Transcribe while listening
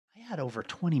had over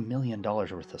 $20 million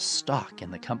worth of stock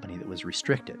in the company that was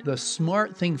restricted. The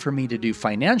smart thing for me to do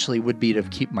financially would be to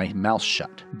keep my mouth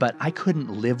shut. But I couldn't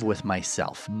live with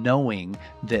myself knowing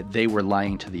that they were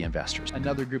lying to the investors.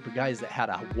 Another group of guys that had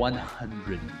a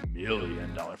 $100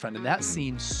 million fund. And that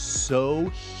seemed so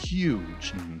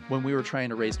huge when we were trying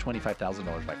to raise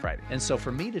 $25,000 by Friday. And so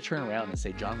for me to turn around and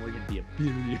say, John, we're going to be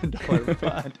 $1 billion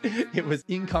fund, it was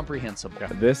incomprehensible.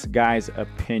 This guy's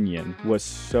opinion was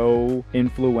so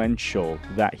influential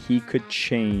that he could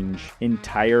change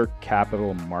entire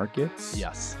capital markets.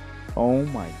 Yes. Oh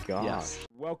my gosh. Yes.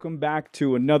 Welcome back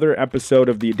to another episode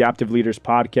of the Adaptive Leaders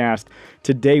Podcast.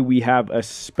 Today we have a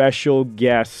special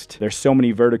guest. There's so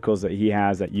many verticals that he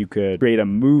has that you could create a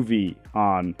movie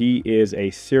on. He is a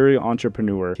serial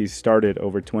entrepreneur. He's started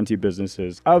over 20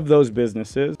 businesses. Of those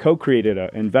businesses, co-created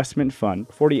an investment fund,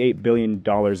 $48 billion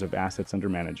of assets under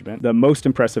management. The most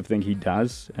impressive thing he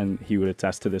does, and he would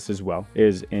attest to this as well,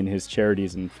 is in his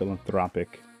charities and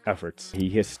philanthropic efforts.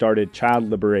 He has started Child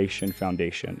Liberation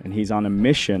Foundation, and he's on a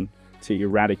mission to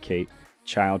eradicate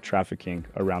child trafficking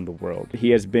around the world. He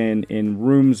has been in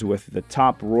rooms with the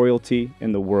top royalty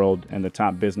in the world and the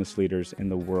top business leaders in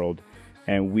the world.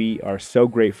 And we are so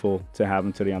grateful to have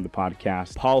him today on the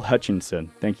podcast. Paul Hutchinson,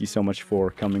 thank you so much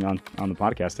for coming on the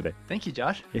podcast today. Thank you,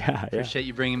 Josh. Yeah. Appreciate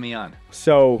you bringing me on.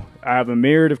 So I have a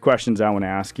myriad of questions I want to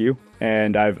ask you.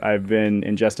 And I've been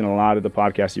ingesting a lot of the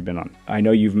podcasts you've been on. I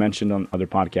know you've mentioned on other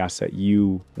podcasts that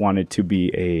you wanted to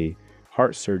be a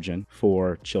heart surgeon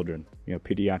for children,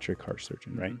 pediatric heart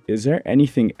surgeon, right? Is there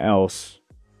anything else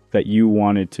that you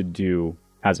wanted to do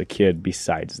as a kid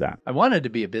besides that? I wanted to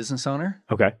be a business owner.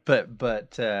 Okay.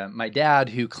 But my dad,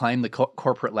 who climbed the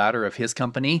corporate ladder of his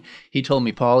company, he told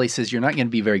me, Paul, he says, you're not going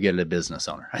to be very good at a business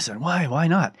owner. I said, why? Why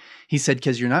not? He said,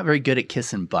 because you're not very good at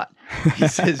kissing butt. He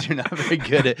says, you're not very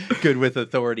good with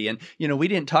authority. And, we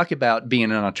didn't talk about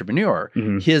being an entrepreneur.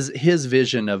 Mm-hmm. His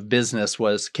vision of business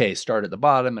was, okay, start at the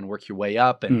bottom and work your way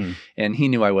up. And he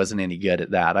knew I wasn't any good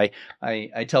at that.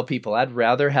 I tell people I'd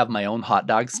rather have my own hot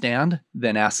dog stand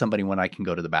than ask somebody when I can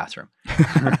go to the bathroom.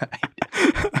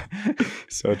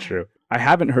 So true. I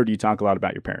haven't heard you talk a lot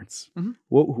about your parents. Mm-hmm.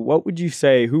 What would you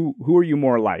say? Who are you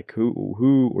more like?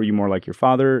 Who were you more like, your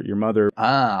father, your mother?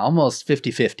 Almost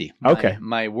 50-50. Okay.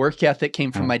 My work ethic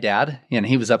came from my dad, and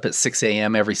he was up at 6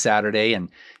 a.m. every Saturday, and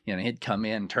he'd come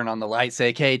in, turn on the light, say,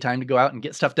 "Okay, time to go out and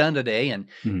get stuff done today." And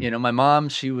my mom,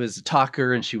 she was a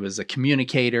talker, and she was a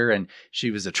communicator, and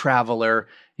she was a traveler.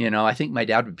 I think my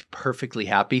dad would be perfectly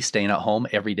happy staying at home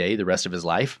every day the rest of his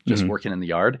life, just working in the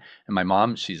yard. And my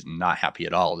mom, she's not happy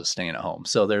at all just staying at home.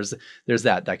 So there's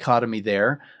that dichotomy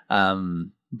there.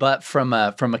 But from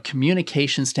a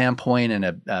communication standpoint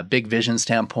and a big vision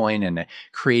standpoint and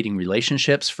creating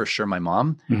relationships, for sure, my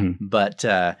mom. Mm-hmm. But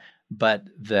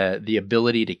the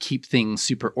ability to keep things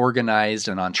super organized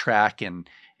and on track and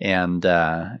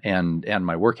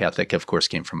my work ethic, of course,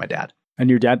 came from my dad. And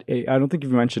your dad, I don't think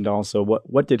you've mentioned also,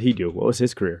 what did he do? What was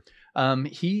his career?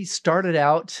 He started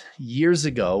out years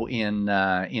ago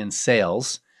in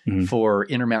sales for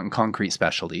Intermountain Concrete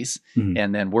Specialties,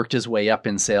 and then worked his way up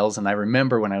in sales. And I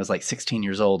remember when I was like 16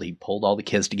 years old, he pulled all the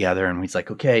kids together and he's like,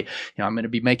 okay, I'm going to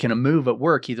be making a move at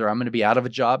work. Either I'm going to be out of a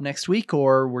job next week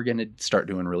or we're going to start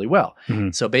doing really well.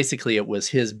 So basically it was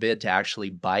his bid to actually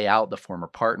buy out the former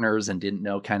partners, and didn't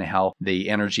know kind of how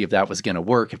the energy of that was going to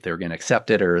work, if they were going to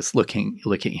accept it or is looking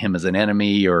at him as an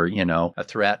enemy or, a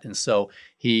threat. And so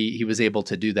he was able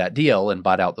to do that deal and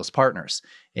bought out those partners.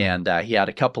 And he had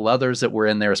a couple others that were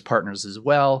in there as partners as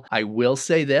well. I will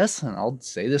say this, and I'll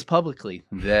say this publicly,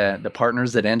 the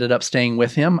partners that ended up staying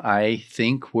with him, I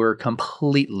think were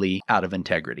completely out of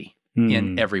integrity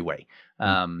in every way.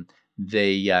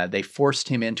 They forced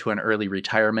him into an early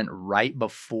retirement right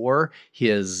before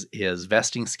his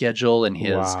vesting schedule and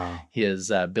his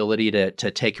ability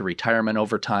to take a retirement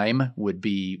over time would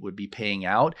be paying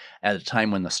out at a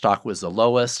time when the stock was the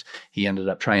lowest. He ended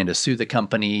up trying to sue the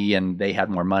company, and they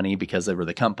had more money because they were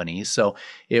the company. So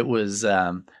it was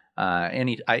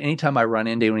anytime I run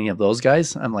into any of those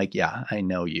guys, I'm like, yeah, I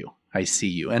know you. I see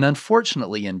you. And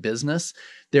unfortunately in business,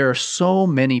 there are so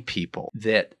many people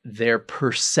that their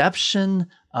perception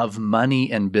of money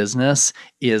and business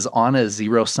is on a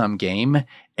zero-sum game,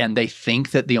 and they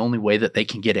think that the only way that they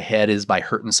can get ahead is by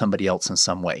hurting somebody else in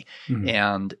some way.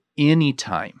 And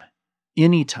anytime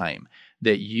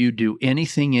that you do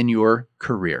anything in your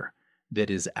career that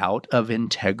is out of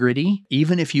integrity,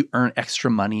 even if you earn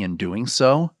extra money in doing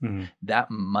so, that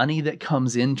money that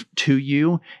comes into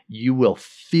you, you will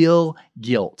feel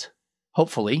guilt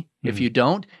hopefully. If you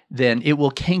don't, then it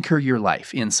will canker your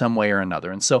life in some way or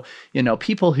another. And so,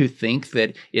 people who think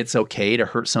that it's okay to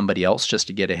hurt somebody else just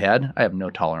to get ahead, I have no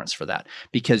tolerance for that,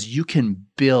 because you can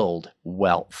build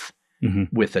wealth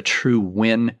with a true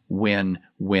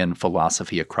win-win-win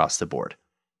philosophy across the board.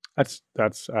 That's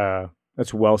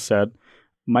well said.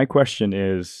 My question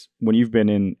is, when you've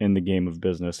been in the game of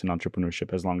business and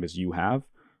entrepreneurship as long as you have,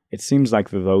 it seems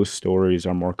like those stories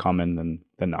are more common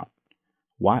than not.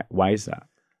 Why is that?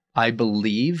 I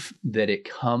believe that it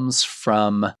comes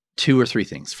from two or three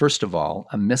things. First of all,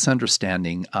 a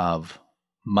misunderstanding of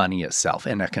money itself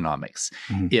and economics.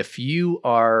 If you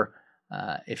are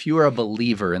a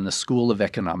believer in the school of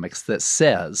economics that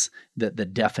says that the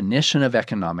definition of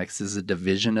economics is a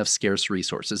division of scarce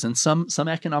resources, and some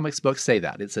economics books say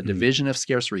that it's a division of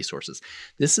scarce resources,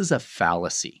 this is a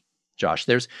fallacy, Josh.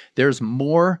 There's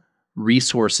more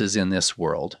resources in this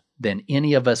world than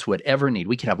any of us would ever need.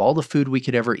 We could have all the food we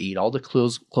could ever eat, all the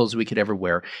clothes we could ever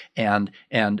wear,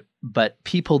 but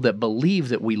people that believe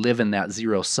that we live in that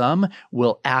zero sum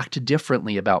will act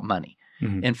differently about money.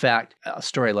 In fact, a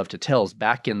story I love to tell is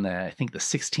back in the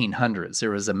 1600s, there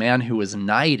was a man who was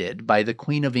knighted by the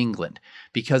Queen of England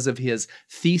because of his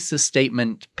thesis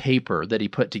statement paper that he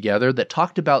put together that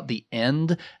talked about the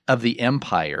end of the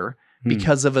empire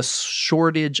because of a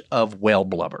shortage of whale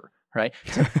blubber. Right?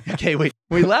 Okay,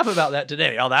 we laugh about that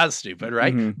today. Oh, that's stupid,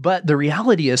 right? But the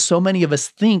reality is so many of us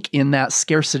think in that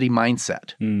scarcity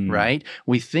mindset, right?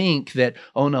 We think that,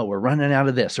 oh no, we're running out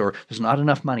of this, or there's not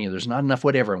enough money, or there's not enough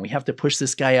whatever, and we have to push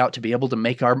this guy out to be able to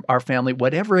make our family,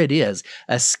 whatever it is.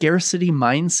 A scarcity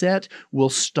mindset will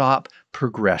stop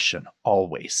progression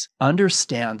always.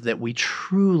 Understand that we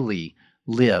truly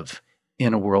live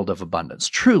in a world of abundance,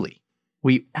 truly.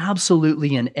 We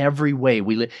absolutely, in every way,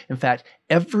 we live. In fact,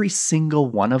 every single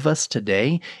one of us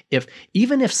today,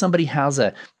 even if somebody has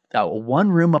a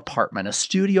one-room apartment, a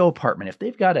studio apartment, if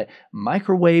they've got a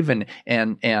microwave and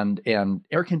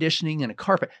air conditioning and a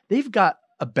carpet, they've got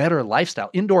a better lifestyle.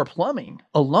 Indoor plumbing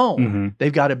alone,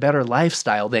 they've got a better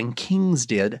lifestyle than kings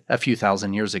did a few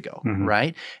thousand years ago,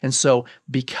 right? And so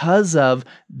because of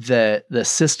the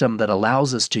system that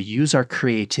allows us to use our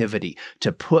creativity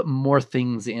to put more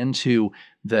things into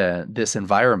this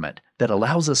environment that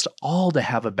allows us all to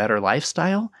have a better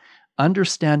lifestyle,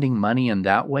 understanding money in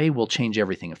that way will change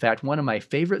everything. In fact, one of my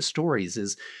favorite stories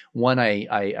is one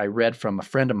I read from a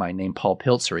friend of mine named Paul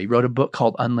Piltzer. He wrote a book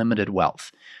called Unlimited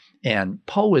Wealth. And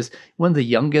Paul was one of the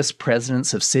youngest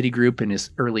presidents of Citigroup in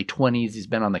his early 20s. He's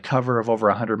been on the cover of over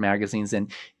 100 magazines.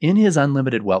 And in his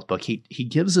Unlimited Wealth book, he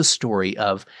gives a story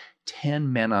of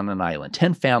 10 men on an island,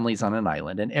 10 families on an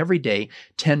island. And every day,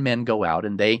 10 men go out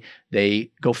and they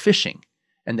go fishing.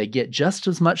 And they get just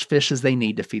as much fish as they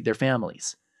need to feed their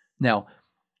families. Now,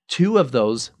 2 of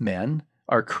those men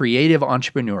are creative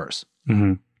entrepreneurs.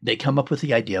 They come up with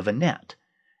the idea of a net.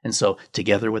 And so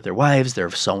together with their wives, they're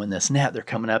sewing this net. They're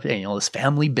coming up, this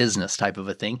family business type of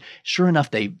a thing. Sure enough,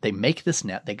 they make this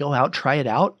net. They go out, try it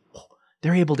out.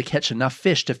 They're able to catch enough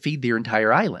fish to feed their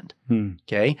entire island.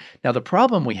 Okay. Now, the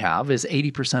problem we have is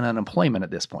 80% unemployment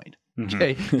at this point.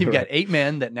 Okay. You've got 8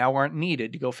 men that now aren't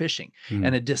needed to go fishing.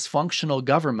 And a dysfunctional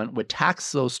government would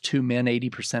tax those 2 men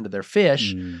 80% of their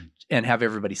fish and have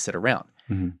everybody sit around.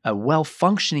 A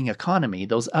well-functioning economy,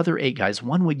 those other 8 guys,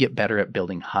 one would get better at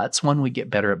building huts, one would get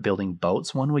better at building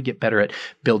boats, one would get better at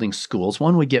building schools,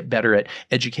 one would get better at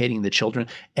educating the children,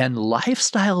 and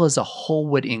lifestyle as a whole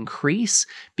would increase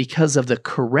because of the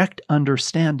correct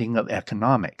understanding of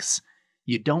economics.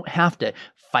 You don't have to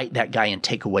fight that guy and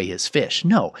take away his fish.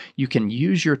 No, you can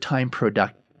use your time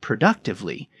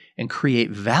productively and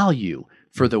create value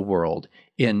for the world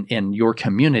in your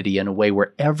community in a way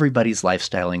where everybody's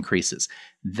lifestyle increases.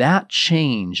 That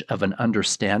change of an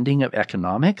understanding of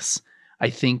economics,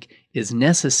 I think, is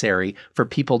necessary for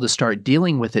people to start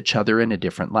dealing with each other in a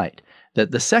different light.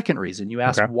 The second reason, you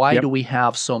asked, why do we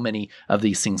have so many of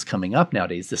these things coming up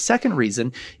nowadays? The second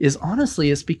reason is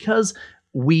because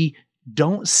we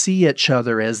don't see each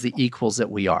other as the equals that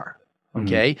we are.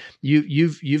 Okay.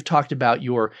 You've talked about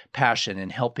your passion in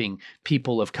helping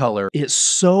people of color. It's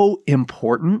so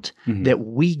important that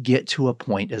we get to a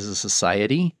point as a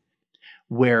society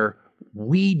where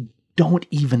we don't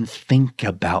even think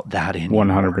about that anymore.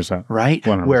 100%. Right?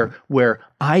 100%. Where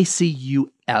I see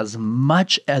you as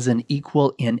much as an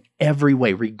equal in every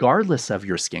way, regardless of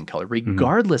your skin color,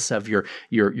 regardless of your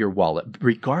wallet,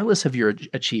 regardless of your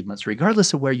achievements,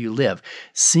 regardless of where you live,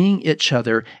 seeing each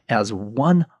other as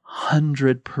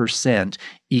 100%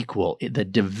 equal, the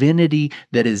divinity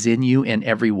that is in you in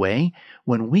every way.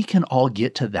 When we can all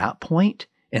get to that point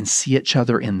and see each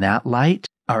other in that light,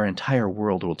 our entire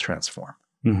world will transform.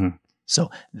 So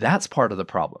that's part of the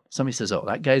problem. Somebody says, oh,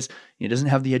 that guy's, he doesn't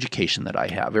have the education that I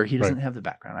have, or he doesn't have the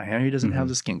background I have, he doesn't have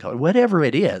the skin color, whatever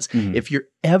it is. If you're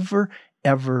ever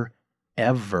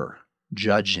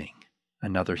judging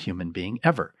another human being,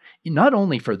 ever, not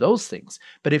only for those things,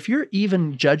 but if you're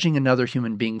even judging another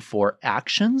human being for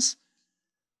actions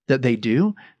that they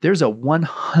do, there's a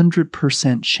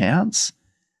 100% chance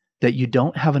that you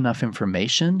don't have enough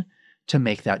information to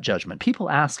make that judgment. People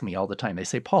ask me all the time, they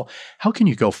say, Paul, how can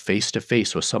you go face to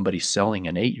face with somebody selling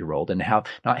an 8-year-old and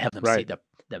not have them see the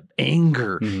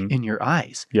anger in your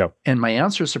eyes? And my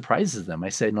answer surprises them. I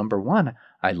say, number one,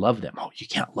 I love them. Oh, you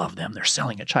can't love them. They're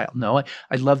selling a child. No,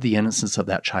 I love the innocence of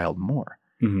that child more.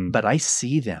 But I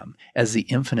see them as the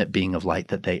infinite being of light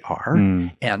that they are.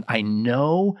 And I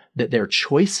know that their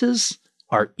choices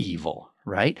are evil,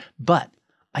 right? But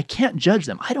I can't judge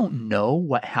them. I don't know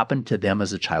what happened to them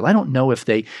as a child. I don't know if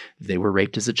they were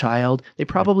raped as a child. They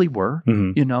probably were.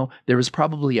 You know, there was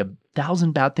probably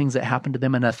 1,000 bad things that happened to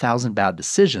them and 1,000 bad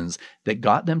decisions that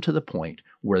got them to the point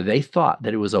where they thought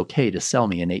that it was okay to sell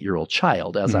me an 8-year-old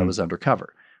child as I was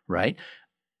undercover, right?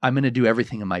 I'm going to do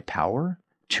everything in my power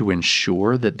to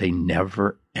ensure that they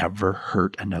never, ever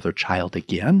hurt another child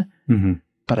again,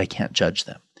 but I can't judge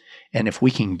them. And if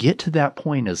we can get to that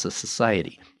point as a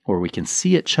society where we can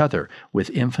see each other with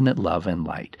infinite love and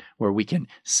light, where we can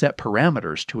set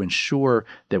parameters to ensure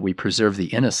that we preserve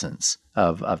the innocence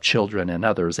of children and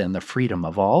others and the freedom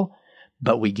of all,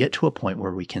 but we get to a point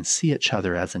where we can see each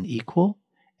other as an equal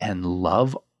and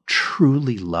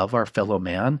truly love our fellow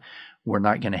man, we're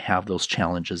not going to have those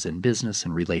challenges in business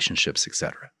and relationships,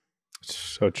 etc.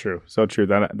 So true. So true.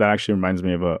 That actually reminds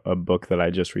me of a book that I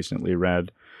just recently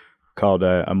read called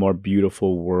A More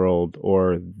Beautiful World,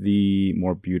 or The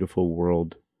More Beautiful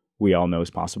World We All Know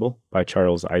Is Possible by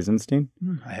Charles Eisenstein.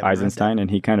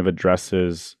 And he kind of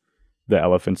addresses the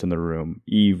elephants in the room,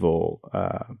 evil,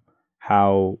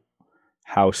 how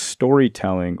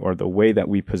storytelling or the way that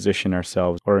we position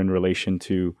ourselves or in relation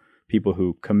to people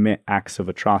who commit acts of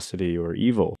atrocity or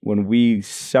evil, when we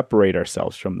separate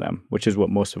ourselves from them, which is what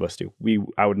most of us do.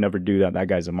 I would never do that. That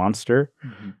guy's a monster.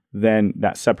 Then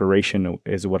that separation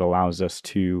is what allows us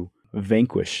to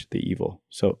vanquish the evil.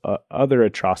 So other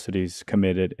atrocities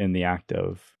committed in the act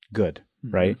of good,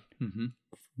 right?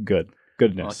 Goodness.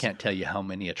 Well, I can't tell you how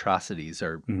many atrocities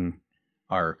are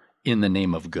in the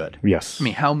name of good. Yes. I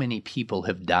mean, how many people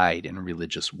have died in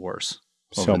religious wars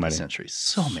over the centuries?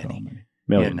 So many.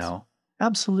 Millions. You know,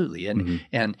 absolutely.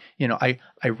 And you know, I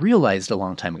realized a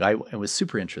long time ago, it was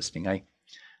super interesting.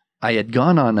 I had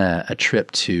gone on a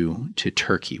trip to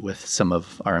Turkey with some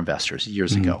of our investors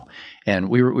years ago, and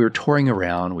we were touring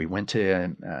around. We went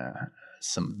to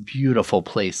some beautiful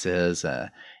places,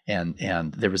 and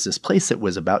there was this place that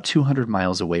was about 200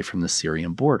 miles away from the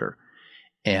Syrian border,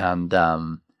 and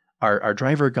our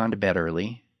driver had gone to bed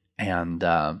early, and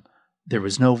there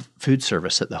was no food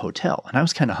service at the hotel, and I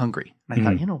was kind of hungry. And I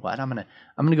thought, you know what, I'm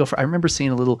gonna go for. I remember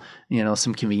seeing a little,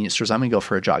 some convenience stores. I'm gonna go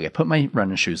for a jog. I put my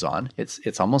running shoes on.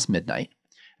 It's almost midnight,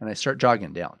 and I start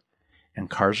jogging down, and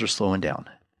cars are slowing down,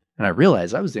 and I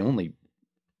realized I was the only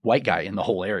white guy in the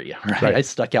whole area. Right? I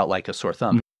stuck out like a sore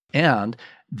thumb, and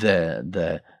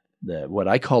the what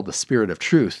I call the spirit of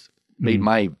truth made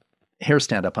my hair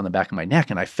stand up on the back of my neck,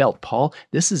 and I felt, Paul,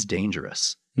 this is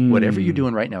dangerous. Whatever you're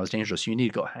doing right now is dangerous. You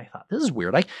need to go. I thought, this is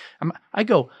weird. I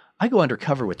go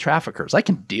undercover with traffickers. I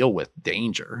can deal with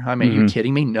danger. I mean, are you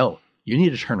kidding me? No, you need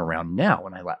to turn around now.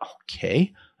 And I thought,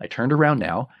 okay. I turned around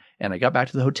now, and I got back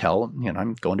to the hotel.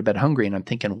 I'm going to bed hungry, and I'm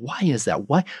thinking, why is that?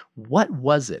 What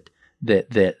was it that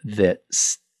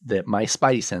my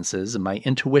spidey senses and my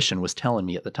intuition was telling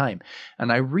me at the time?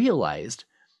 And I realized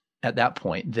at that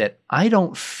point that I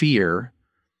don't fear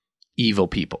evil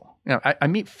people. I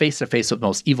meet face to face with the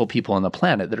most evil people on the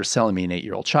planet that are selling me an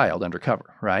 8-year-old child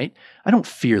undercover, right? I don't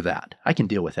fear that. I can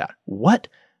deal with that. What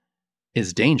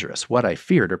is dangerous, what I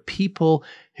feared, are people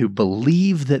who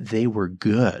believe that they were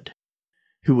good,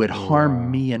 who would harm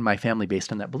me and my family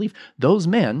based on that belief. Those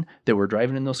men that were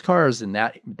driving in those cars in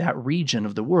that region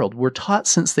of the world were taught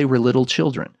since they were little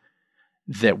children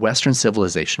that Western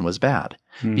civilization was bad.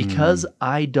 Because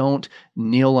I don't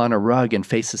kneel on a rug and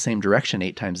face the same direction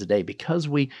 8 times a day, because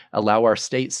we allow our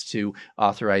states to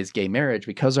authorize gay marriage,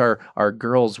 because our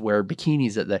girls wear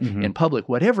bikinis in public,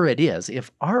 whatever it is,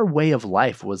 if our way of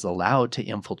life was allowed to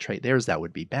infiltrate theirs, that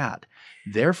would be bad.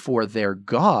 Therefore, their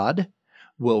God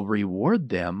will reward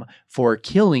them for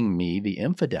killing me, the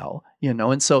infidel,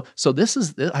 And so this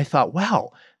is, I thought,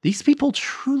 wow, these people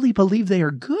truly believe they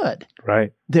are good,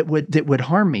 right? That would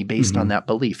harm me based on that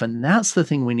belief. And that's the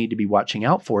thing we need to be watching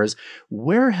out for, is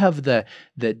where have the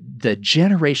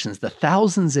generations, the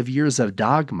thousands of years of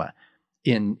dogma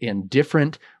in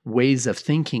different ways of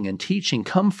thinking and teaching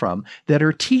come from that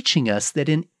are teaching us that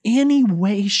in any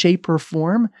way, shape, or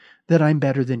form that I'm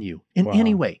better than you in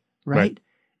any way, right?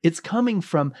 It's coming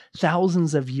from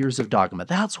thousands of years of dogma.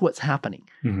 That's what's happening.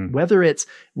 Whether it's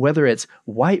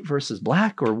white versus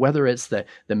black, or whether it's the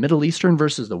Middle Eastern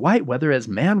versus the white, whether it's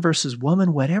man versus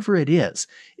woman, whatever it is,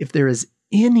 if there is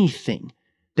anything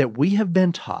that we have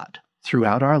been taught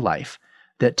throughout our life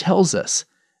that tells us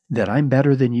that I'm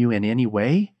better than you in any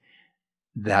way,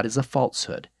 that is a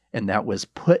falsehood. And that was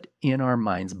put in our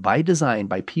minds by design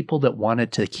by people that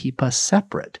wanted to keep us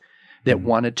separate, that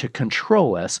wanted to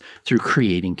control us through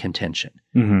creating contention.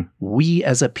 We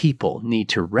as a people need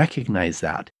to recognize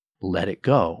that, let it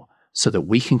go, so that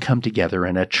we can come together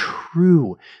in a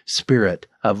true spirit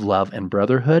of love and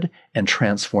brotherhood and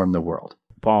transform the world.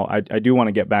 Paul, I do want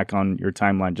to get back on your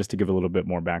timeline just to give a little bit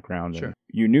more background. Sure.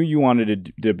 You knew you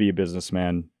wanted to be a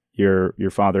businessman. Your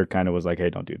father kind of was like,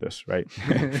 hey, don't do this, right?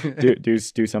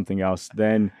 do something else.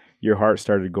 Then your heart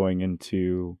started going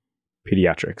into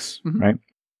pediatrics, right?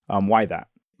 Why that?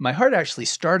 My heart actually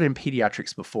started in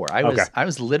pediatrics before. I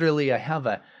was literally, I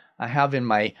have in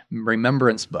my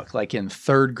remembrance book, like in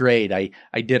third grade,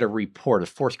 I did a report, or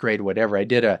fourth grade, whatever. I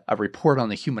did a report on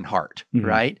the human heart,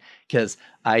 right? Because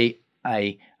I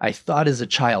thought as a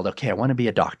child, okay, I want to be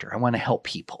a doctor. I want to help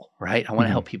people, right? I want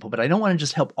to help people, but I don't want to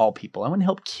just help all people. I want to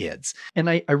help kids. And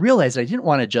I realized I didn't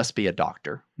want to just be a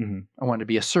doctor. I wanted to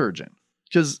be a surgeon,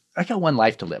 because I got one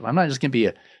life to live. I'm not just going to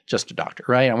be just a doctor,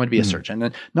 right? I want to be a surgeon,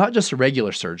 and not just a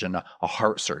regular surgeon, a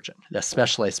heart surgeon, a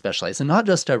specialized, and not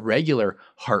just a regular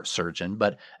heart surgeon,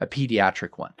 but a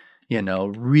pediatric one,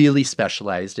 really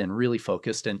specialized and really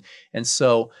focused. And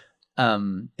so,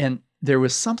 and there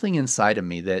was something inside of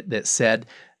me that said,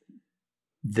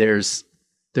 there's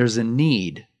a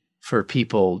need for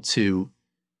people to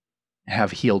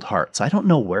have healed hearts. I don't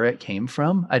know where it came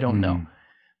from. I don't know.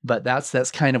 But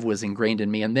that's kind of was ingrained in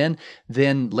me. And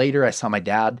then later I saw my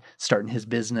dad starting his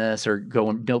business, or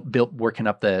working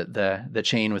up the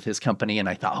chain with his company. And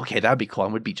I thought, okay, that'd be cool. I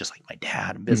would be just like my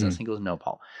dad in business. He goes, no,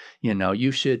 Paul,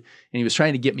 you should. And he was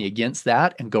trying to get me against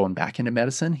that and going back into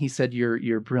medicine. He said,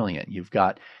 you're brilliant. You've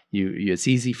got, it's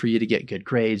easy for you to get good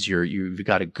grades. You've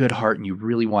got a good heart and you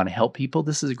really want to help people.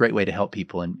 This is a great way to help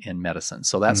people in medicine.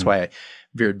 So that's why I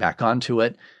veered back onto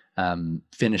it.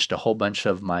 Finished a whole bunch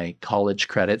of my college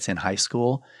credits in high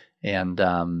school, and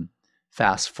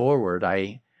fast forward,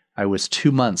 I was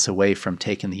 2 months away from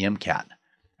taking the MCAT.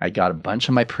 I got a bunch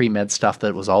of my pre-med stuff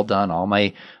that was all done, all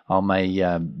my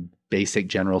basic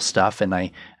general stuff, and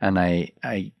I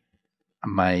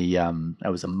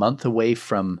was a month away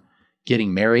from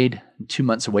getting married, 2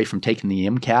 months away from taking the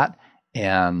MCAT,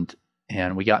 and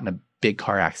we got in a big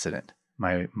car accident.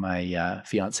 My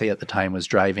fiance at the time was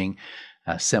driving.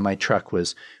 A semi truck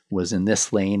was in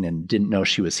this lane and didn't know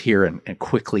she was here, and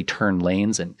quickly turned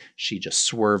lanes, and she just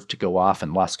swerved to go off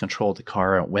and lost control of the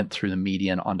car and went through the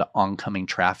median onto oncoming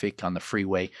traffic on the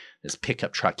freeway. This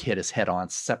pickup truck hit us head on,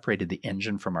 separated the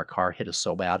engine from our car, hit us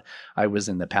so bad. I was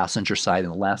in the passenger side,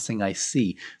 and the last thing I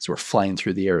see is we're flying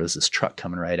through the air is this truck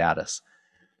coming right at us.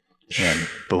 And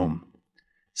boom,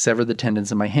 severed the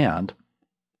tendons in my hand.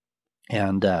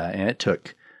 And it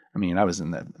took, I was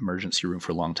in the emergency room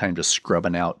for a long time just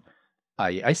scrubbing out.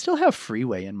 I still have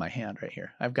freeway in my hand right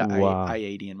here. I've got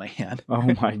I-80 in my hand. Oh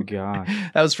my God.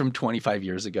 That was from 25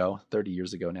 years ago, 30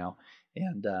 years ago now.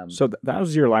 And so that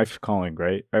was your life calling,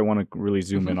 right? I want to really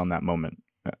zoom in on that moment.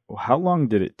 How long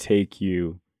did it take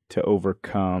you to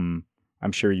overcome?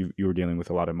 I'm sure you were dealing with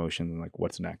a lot of emotions and like,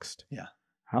 what's next? Yeah.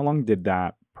 How long did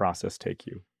that process take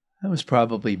you? That was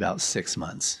probably about 6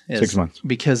 months. 6 months.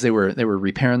 Because they were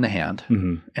repairing the hand.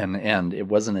 And it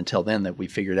wasn't until then that we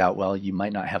figured out, well, you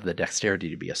might not have the dexterity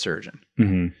to be a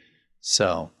surgeon.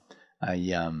 So I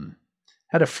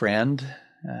had a friend,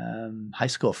 high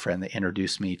school friend, that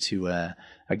introduced me to a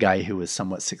guy who was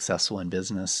somewhat successful in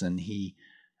business. And he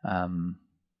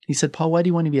said, Paul, why do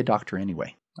you want to be a doctor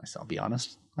anyway? I said, I'll be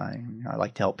honest. I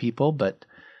like to help people, but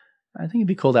I think it'd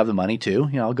be cool to have the money too.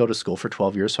 I'll go to school for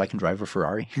 12 years so I can drive a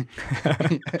Ferrari.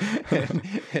 and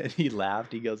he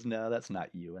laughed. He goes, no, that's not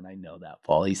you. And I know that,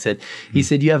 Paul. He said,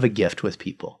 you have a gift with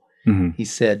people. He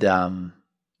said,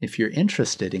 if you're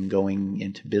interested in going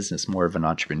into business, more of an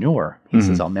entrepreneur, he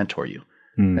says, I'll mentor you.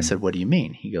 I said, what do you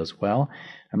mean? He goes, well,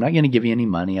 I'm not going to give you any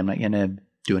money. I'm not going to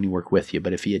do any work with you.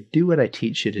 But if you do what I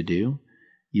teach you to do,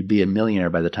 you'd be a millionaire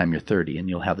by the time you're 30 and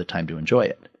you'll have the time to enjoy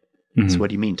it. So what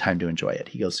do you mean time to enjoy it?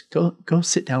 He goes, go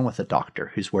sit down with a doctor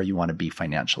who's where you want to be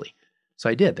financially. So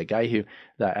I did. The guy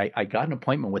I got an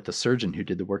appointment with the surgeon who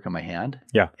did the work on my hand.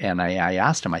 Yeah. And I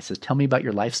asked him, I said, tell me about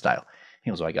your lifestyle. He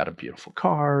goes, well, I got a beautiful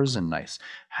cars and nice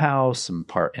house and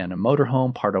a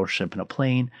motorhome, part ownership in a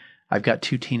plane. I've got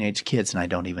 2 teenage kids and I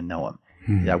don't even know them.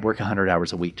 I work 100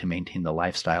 hours a week to maintain the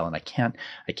lifestyle, and I can't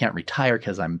retire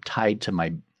because I'm tied to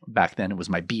my, back then it was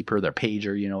my beeper, their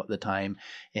pager, at the time.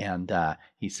 And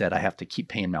he said, I have to keep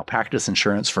paying malpractice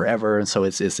insurance forever. And so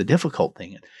it's a difficult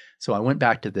thing. So I went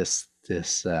back to this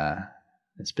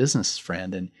business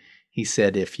friend, and he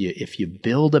said, if you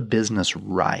build a business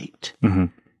right,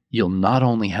 you'll not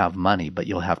only have money, but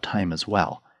you'll have time as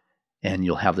well. And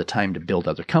you'll have the time to build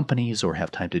other companies or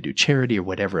have time to do charity or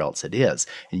whatever else it is.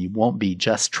 And you won't be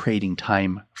just trading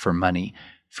time for money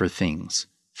for things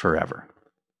forever.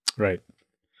 Right.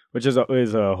 Which is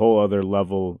a whole other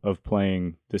level of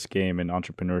playing this game in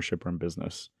entrepreneurship or in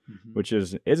business, which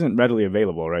isn't readily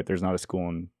available, right? There's not a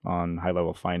school on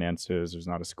high-level finances. There's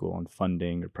not a school on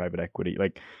funding or private equity.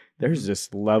 Like, there's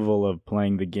this level of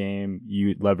playing the game,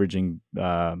 you leveraging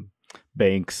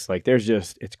banks. Like,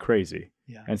 it's crazy.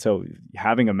 Yeah. And so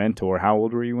having a mentor, how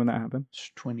old were you when that happened?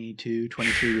 22,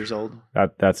 23 years old.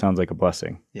 That sounds like a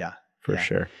blessing. Yeah. For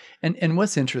sure. And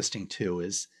what's interesting too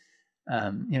is,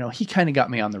 he kind of got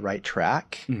me on the right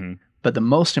track, but the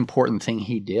most important thing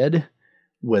he did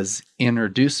was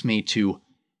introduce me to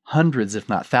hundreds, if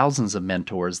not thousands of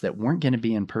mentors that weren't going to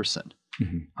be in person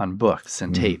on books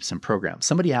and tapes and programs.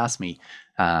 Somebody asked me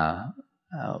a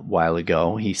while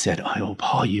ago, he said, oh,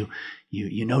 Paul, you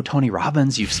know Tony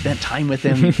Robbins, you've spent time with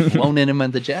him, you've flown in him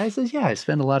on the jet. I said, yeah, I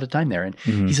spent a lot of time there. And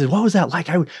he said, what was that like?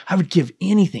 I would give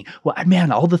anything. Well,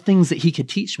 man, all the things that he could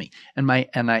teach me. And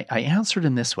I answered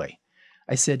him this way.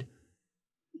 I said,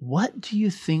 what do you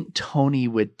think Tony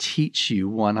would teach you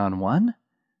one-on-one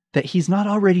that he's not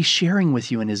already sharing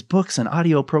with you in his books and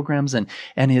audio programs and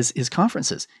his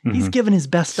conferences? He's given his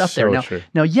best stuff there.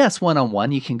 Now, yes,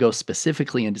 one-on-one, you can go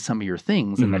specifically into some of your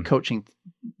things, and the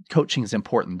coaching is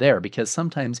important there, because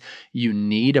sometimes you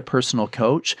need a personal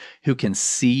coach who can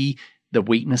see the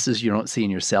weaknesses you don't see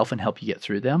in yourself and help you get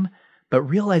through them. But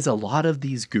realize a lot of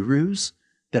these gurus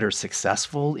that are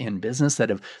successful in business, that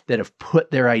have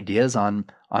put their ideas on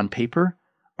paper,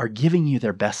 are giving you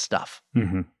their best stuff.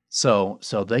 So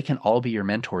they can all be your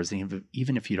mentors, even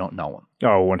if you don't know them.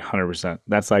 Oh, 100%.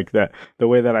 That's like the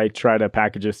way that I try to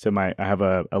package this to I have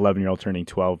a 11-year-old turning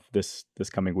 12 this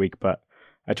coming week, but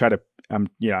I try to, I'm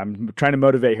trying to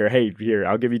motivate her. Hey, here,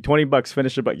 I'll give you $20,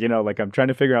 finish it. But like, I'm trying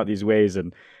to figure out these ways.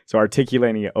 And so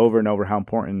articulating it over and over how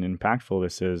important and impactful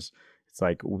this is. It's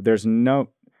like,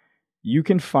 you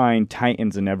can find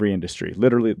titans in every industry,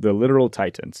 literally the literal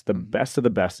titans, the best of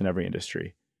the best in every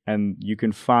industry. And you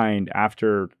can find,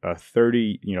 after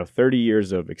 30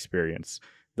 years of experience,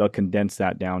 they'll condense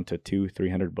that down to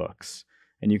 200-300 books.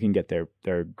 And you can get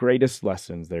their greatest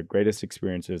lessons, their greatest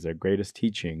experiences, their greatest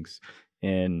teachings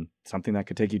in something that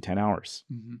could take you 10 hours.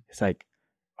 It's like,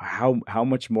 how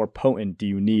much more potent do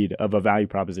you need of a value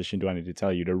proposition do I need to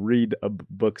tell you to read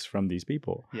books from these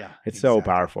people? Yeah, it's so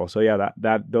powerful. So yeah,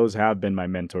 those have been my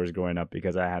mentors growing up,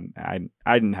 because I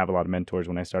didn't have a lot of mentors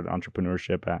when I started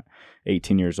entrepreneurship at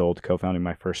 18 years old, co-founding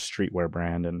my first streetwear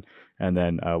brand, and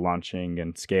then launching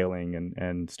and scaling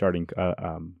and starting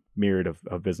a myriad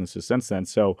of businesses since then.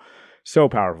 So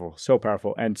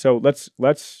powerful. And so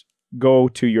let's go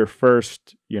to your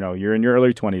first. You're in your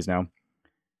early 20s now.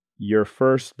 Your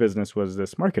first business was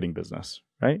this marketing business,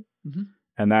 right?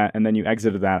 And then you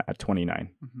exited that at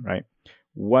 29, right?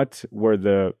 What were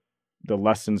the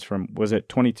lessons from, was it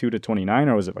 22 to 29,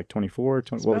 or was it like 24?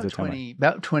 What was it?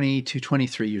 About 20 to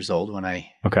 23 years old when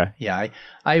I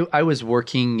was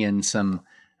working in some,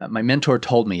 my mentor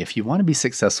told me, if you want to be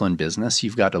successful in business,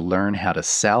 you've got to learn how to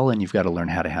sell, and you've got to learn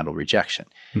how to handle rejection.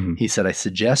 He said, I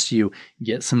suggest you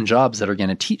get some jobs that are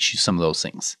going to teach you some of those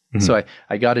things. So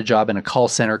I got a job in a call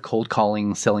center, cold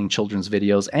calling, selling children's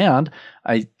videos, and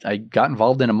I got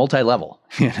involved in a multi-level.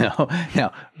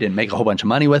 Now, didn't make a whole bunch of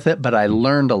money with it, but I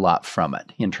learned a lot from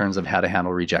it in terms of how to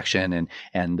handle rejection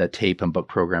and the tape and book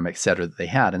program, et cetera, that they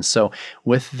had. And so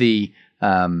with the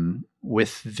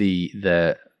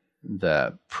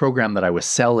program that I was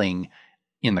selling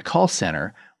in the call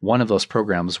center, one of those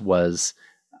programs was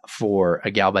for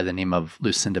a gal by the name of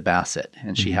Lucinda Bassett,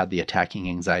 and she had the Attacking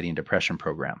Anxiety and Depression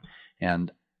program.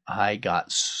 And I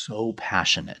got so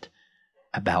passionate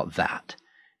about that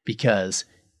because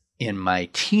in my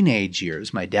teenage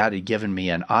years, my dad had given me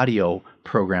an audio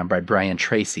program by Brian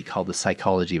Tracy called The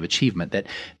Psychology of Achievement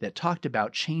that talked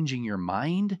about changing your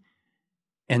mind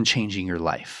and changing your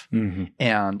life.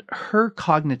 And her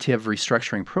cognitive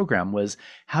restructuring program was,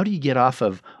 how do you get off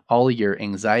of all of your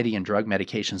anxiety and drug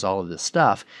medications, all of this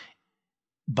stuff,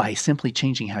 by simply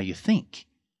changing how you think?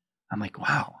 I'm like,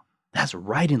 wow, that's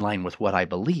right in line with what I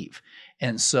believe.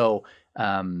 And so,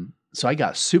 so I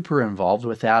got super involved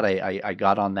with that. I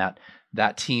got on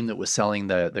that team that was selling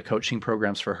the coaching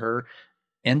programs for her,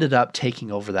 ended up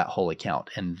taking over that whole account.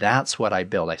 And that's what I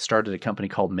built. I started a company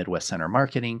called Midwest Center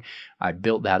Marketing. I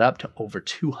built that up to over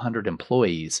 200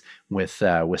 employees with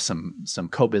some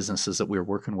co-businesses that we were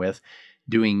working with,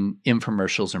 doing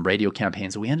infomercials and radio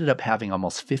campaigns. We ended up having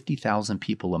almost 50,000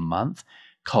 people a month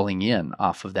calling in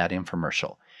off of that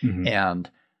infomercial. Mm-hmm. And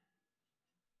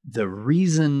the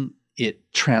reason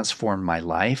it transformed my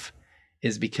life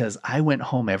is because I went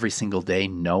home every single day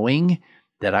knowing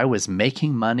that I was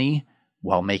making money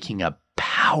while making a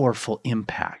powerful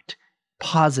impact,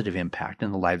 positive impact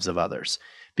in the lives of others,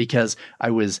 because I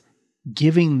was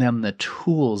giving them the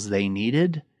tools they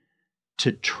needed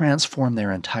to transform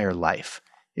their entire life.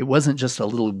 It wasn't just a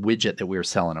little widget that we were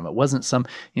selling them. It wasn't some,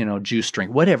 juice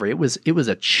drink, whatever. It was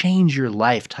a change your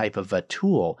life type of a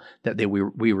tool that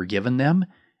we were giving them.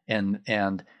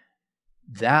 And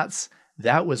that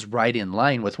was right in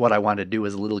line with what I wanted to do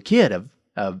as a little kid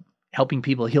of helping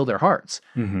people heal their hearts,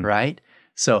 mm-hmm. right?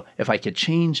 So if I could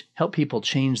help people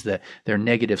change their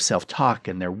negative self-talk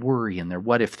and their worry and their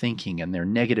what-if thinking and their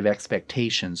negative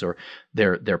expectations or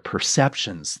their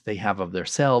perceptions they have of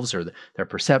themselves or their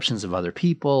perceptions of other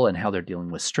people and how they're dealing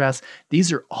with stress,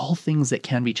 these are all things that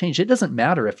can be changed. It doesn't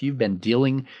matter if you've been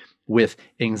dealing with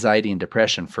anxiety and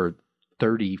depression for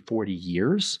 30, 40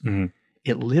 years. Mm-hmm.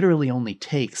 It literally only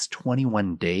takes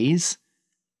 21 days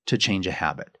to change a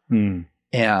habit. Mm.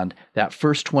 And that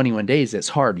first 21 days, it's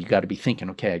hard. You got to be thinking,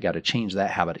 okay, I got to change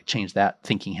that habit, change that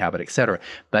thinking habit, etc.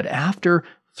 But after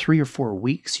 3 or 4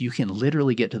 weeks, you can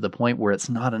literally get to the point where it's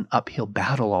not an uphill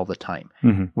battle all the time,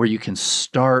 mm-hmm. where you can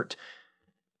start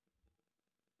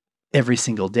every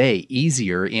single day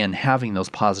easier in having those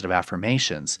positive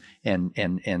affirmations and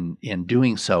in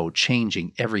doing so,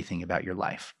 changing everything about your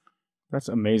life. That's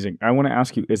amazing. I want to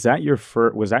ask you, was that your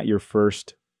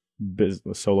first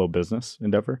solo business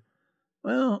endeavor?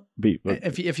 Well,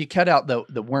 if you cut out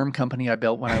the worm company I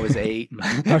built when I was 8.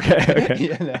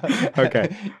 Okay.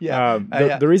 Okay. Yeah.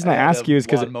 The reason I ask you is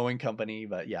because mowing company,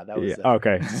 but yeah, that was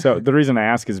okay. So the reason I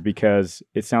ask is because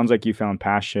it sounds like you found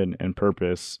passion and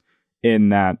purpose in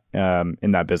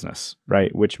that business,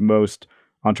 right? Which most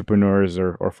entrepreneurs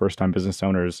or first-time business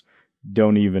owners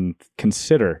don't even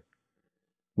consider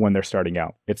when they're starting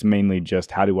out. It's mainly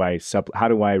just how do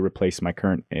I replace my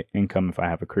current income if I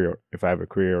have a career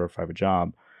or if I have a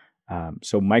job.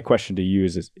 So my question to you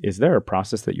is there a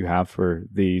process that you have for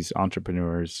these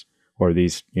entrepreneurs or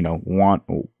these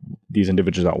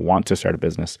individuals that want to start a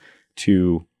business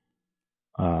to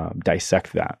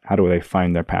dissect that? How do they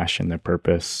find their passion, their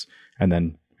purpose, and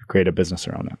then create a business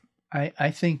around that?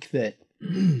 I think that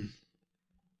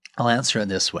I'll answer it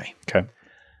this way. Okay.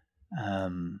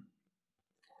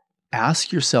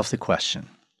 Ask yourself the question,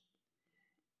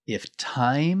 if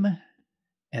time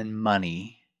and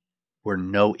money were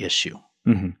no issue,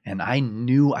 mm-hmm. and I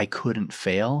knew I couldn't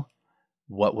fail,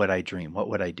 what would I dream? What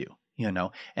would I do?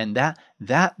 And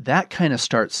that kind of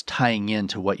starts tying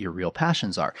into what your real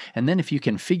passions are. And then if you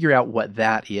can figure out what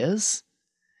that is,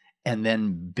 and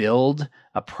then build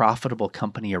a profitable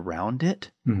company around it,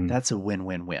 mm-hmm. that's a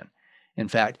win-win-win. In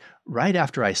fact, right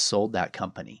after I sold that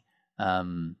company, I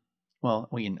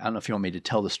don't know if you want me to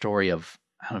tell the story of,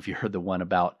 I don't know if you heard the one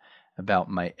about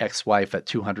my ex-wife at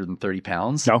 230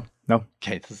 pounds. No.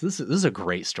 Okay, this is a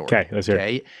great story. Okay, let's hear it.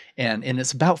 Okay, and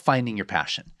it's about finding your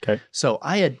passion. Okay. So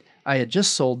I had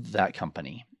just sold that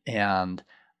company, and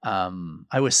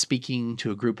I was speaking to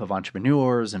a group of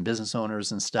entrepreneurs and business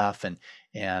owners and stuff,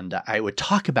 and I would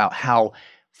talk about how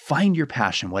find your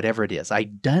passion, whatever it is.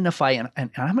 Identify, and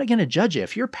I'm not going to judge you.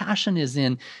 If your passion is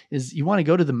you want to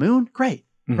go to the moon, great.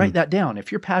 Mm-hmm. Write that down.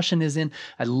 If your passion is in,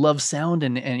 I love sound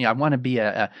and I want to be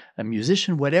a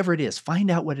musician, whatever it is,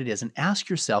 find out what it is and ask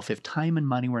yourself, if time and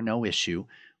money were no issue,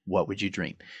 what would you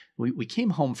dream? We came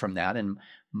home from that, and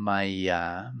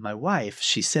my wife,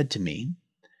 she said to me,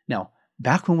 now,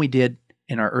 back when we did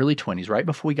in our early 20s, right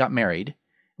before we got married,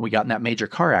 we got in that major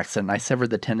car accident, and I severed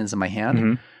the tendons in my hand.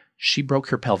 Mm-hmm. She broke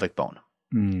her pelvic bone.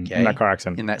 Okay? In that car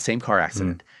accident. In that same car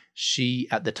accident. Mm-hmm. She,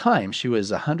 at the time, she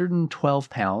was 112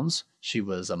 pounds. She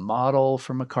was a model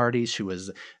for McCarty. She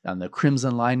was on the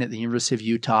Crimson Line at the University of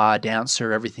Utah,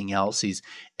 dancer, everything else.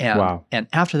 Wow. And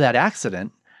after that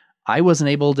accident, I wasn't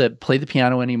able to play the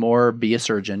piano anymore, be a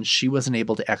surgeon. She wasn't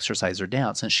able to exercise or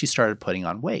dance, and she started putting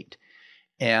on weight.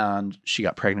 And she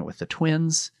got pregnant with the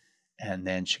twins, and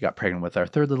then she got pregnant with our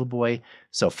third little boy.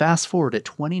 So fast forward at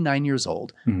 29 years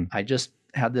old, mm-hmm. I just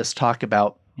had this talk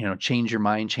about, change your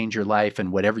mind, change your life,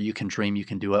 and whatever you can dream, you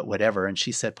can do it, whatever. And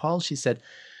she said, Paul,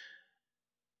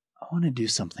 want to do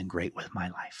something great with my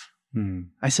life.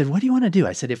 I said, what do you want to do?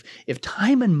 I said, if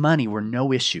time and money were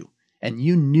no issue and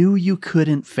you knew you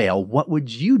couldn't fail, what would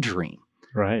you dream?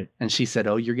 Right. And she said,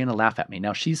 oh, you're going to laugh at me.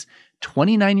 Now she's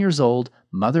 29 years old,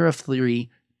 mother of 3,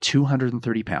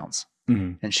 230 pounds.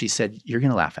 And she said, you're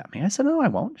going to laugh at me. I said, no, I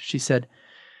won't. She said,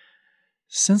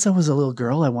 since I was a little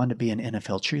girl, I wanted to be an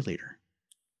NFL cheerleader.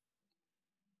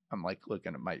 I'm like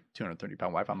looking at my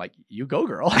 230-pound wife. I'm like, you go,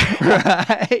 girl.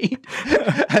 Right?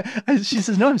 She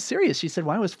says, no, I'm serious. She said,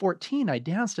 when I was 14, I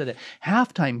danced at a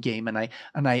halftime game. And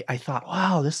I thought,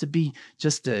 wow, this would be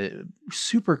just a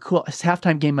super cool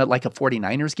halftime game at like a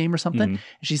 49ers game or something. And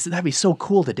she said, that'd be so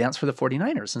cool to dance for the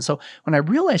 49ers. And so when I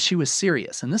realized she was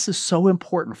serious, and this is so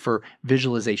important for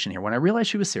visualization here. When I realized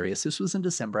she was serious, this was in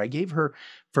December, I gave her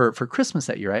for Christmas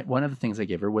that year, one of the things I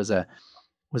gave her was a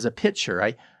picture.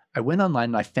 I went online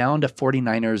and I found a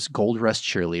 49ers Gold Rush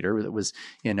cheerleader that was,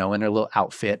 in a little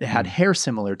outfit. It had hair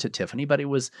similar to Tiffany, but it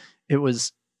was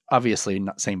obviously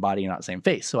not same body, not same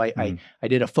face. So I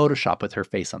did a Photoshop with her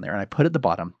face on there and I put at the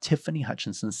bottom, Tiffany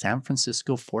Hutchinson, San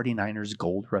Francisco 49ers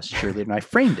Gold Rush cheerleader. And I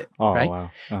framed it. Oh, right?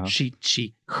 wow. Uh-huh.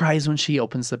 She cries when she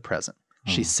opens the present.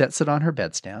 She sets it on her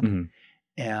bedstand.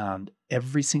 And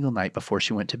every single night before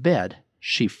she went to bed,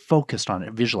 she focused on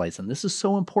it, visualizing. This is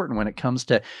so important when it comes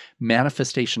to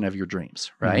manifestation of your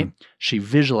dreams, right? She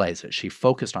visualized it. She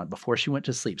focused on it before she went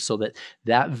to sleep so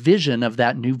that vision of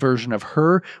that new version of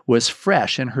her was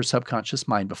fresh in her subconscious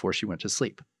mind before she went to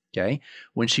sleep, okay?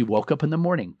 When she woke up in the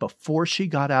morning, before she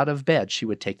got out of bed, she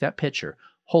would take that picture,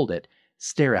 hold it,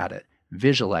 stare at it,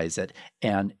 visualize it,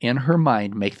 and in her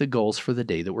mind, make the goals for the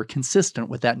day that were consistent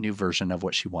with that new version of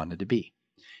what she wanted to be.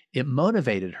 It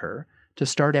motivated her to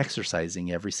start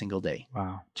exercising every single day.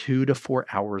 Wow. 2 to 4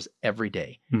 hours every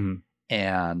day.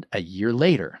 And a year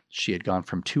later, she had gone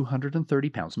from 230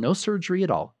 pounds, no surgery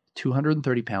at all,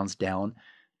 230 pounds down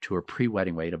to her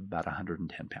pre-wedding weight of about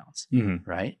 110 pounds,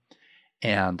 right?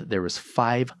 And there was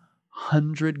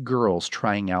 500 girls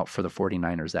trying out for the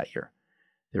 49ers that year.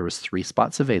 There was 3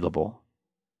 spots available.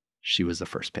 She was the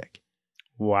first pick.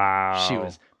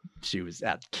 Wow. She was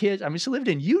at kids. I mean, she lived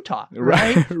in Utah,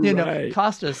 right? It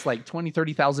cost us like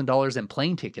 $20,000-$30,000 in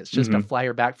plane tickets just to fly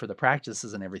her back for the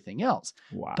practices and everything else.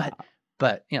 Wow.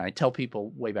 But I tell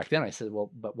people way back then, I said, well,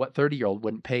 but what 30-year-old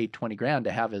wouldn't pay $20,000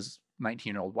 to have his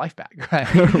 19-year-old wife back,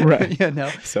 right?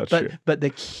 Right. So true. But the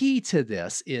key to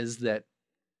this is that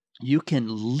you can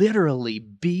literally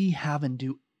have and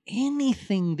do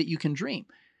anything that you can dream.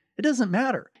 It doesn't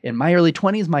matter. In my early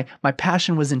 20s, my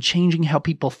passion was in changing how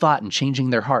people thought and changing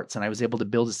their hearts. And I was able to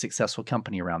build a successful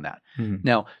company around that.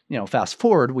 Now, fast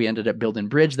forward, we ended up building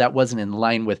Bridge. That wasn't in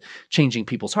line with changing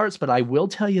people's hearts. But I will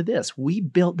tell you this, we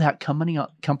built that company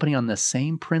on the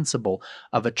same principle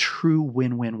of a true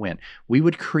win-win-win. We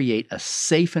would create a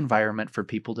safe environment for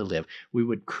people to live. We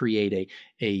would create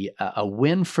a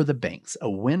win for the banks, a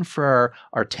win for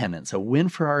our tenants, a win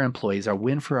for our employees, a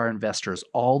win for our investors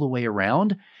all the way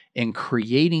around, and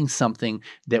creating something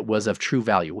that was of true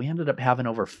value. We ended up having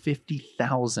over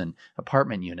 50,000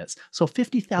 apartment units. So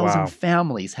 50,000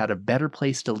 families had a better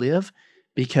place to live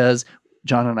because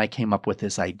John and I came up with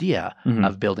this idea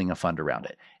of building a fund around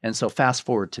it. And so fast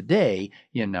forward today,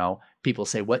 people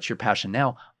say, what's your passion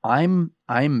now? I'm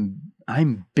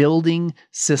building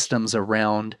systems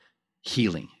around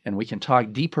healing. And we can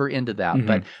talk deeper into that,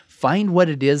 but find what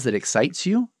it is that excites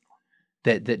you,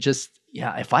 that just,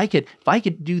 if I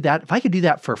could do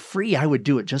that for free, I would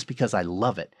do it just because I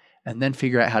love it. And then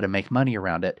figure out how to make money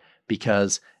around it,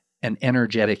 because an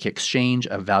energetic exchange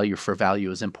of value for value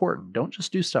is important. Don't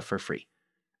just do stuff for free.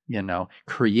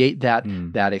 Create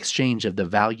that exchange of the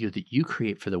value that you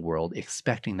create for the world,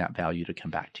 expecting that value to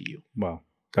come back to you. Wow,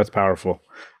 that's powerful.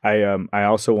 I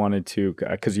also wanted to,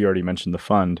 because you already mentioned the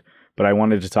fund, but I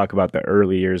wanted to talk about the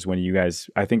early years when you guys,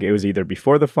 I think it was either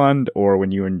before the fund or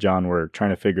when you and John were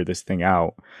trying to figure this thing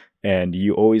out. And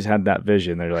you always had that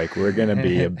vision. They're like, we're going to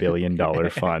be $1 billion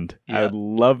fund. I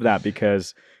love that,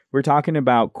 because we're talking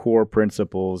about core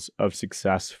principles of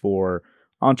success for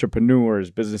entrepreneurs,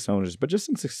 business owners, but just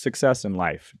in success in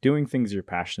life, doing things you're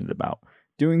passionate about,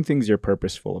 doing things you're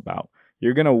purposeful about.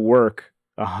 You're going to work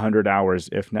 100 hours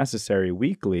if necessary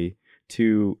weekly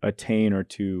to attain or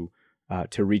to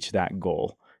reach that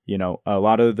goal. A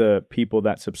lot of the people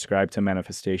that subscribe to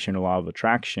manifestation, law of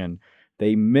attraction,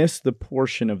 they miss the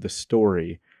portion of the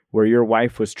story where your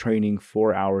wife was training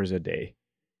 4 hours a day.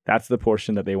 That's the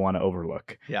portion that they want to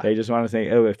overlook. Yeah. They just want to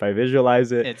say, oh, if I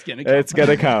visualize it, it's going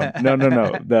to come. No.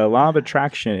 The law of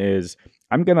attraction is,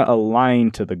 I'm going to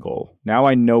align to the goal. Now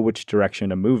I know which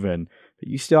direction to move in, but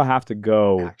you still have to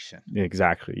go. Action.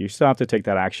 Exactly. You still have to take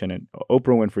that action. And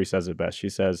Oprah Winfrey says it best. She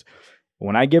says,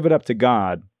 When I give it up to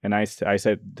God and I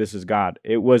said, this is God,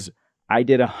 I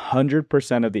did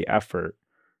 100% of the effort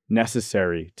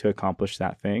necessary to accomplish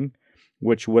that thing,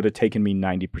 which would have taken me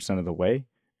 90% of the way.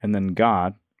 And then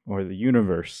God or the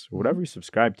universe, whatever you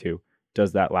subscribe to,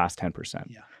 does that last 10%.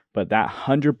 Yeah. But that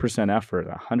 100% effort,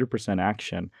 100%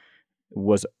 action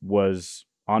was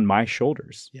on my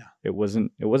shoulders. Yeah. It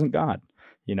wasn't God.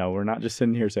 We're not just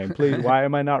sitting here saying, please, why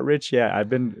am I not rich yet? I've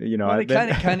been, well, it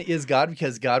kind of is God,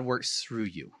 because God works through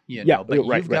you, but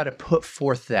you've got to put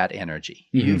forth that energy.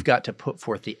 Mm-hmm. You've got to put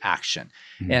forth the action.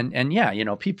 Mm-hmm.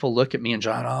 And people look at me and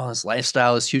John, oh, this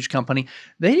lifestyle, this huge company.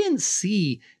 They didn't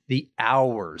see the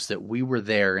hours that we were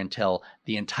there until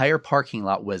the entire parking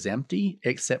lot was empty,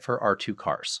 except for our 2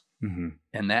 cars. Mm-hmm.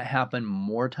 And that happened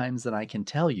more times than I can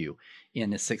tell you.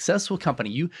 In a successful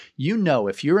company,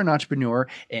 if you're an entrepreneur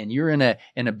and you're in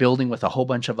a building with a whole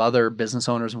bunch of other business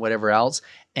owners and whatever else,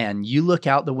 and you look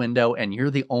out the window and you're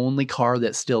the only car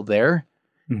that's still there,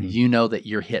 mm-hmm. you know that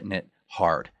you're hitting it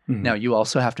hard. Mm-hmm. Now, you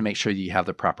also have to make sure that you have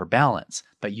the proper balance,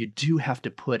 but you do have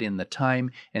to put in the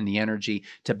time and the energy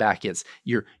to back it.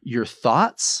 Your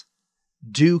thoughts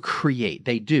do create.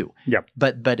 They do. Yep.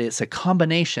 But it's a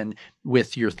combination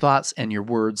with your thoughts and your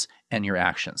words and your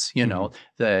actions.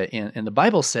 Mm-hmm. The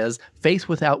Bible says faith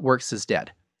without works is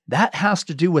dead. That has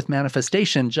to do with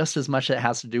manifestation just as much as it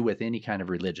has to do with any kind of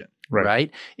religion,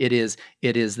 right? It is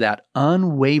that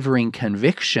unwavering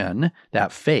conviction,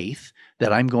 that faith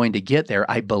that I'm going to get there.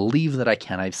 I believe that I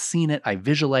can. I've seen it. I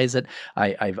visualize it.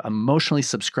 I've emotionally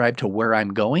subscribed to where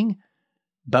I'm going,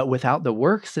 but without the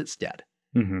works, it's dead.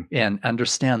 Mm-hmm. And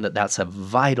understand that that's a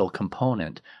vital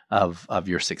component of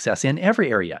your success in every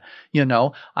area.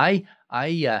 I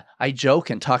joke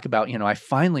and talk about, I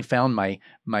finally found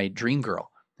my dream girl.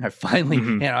 I finally,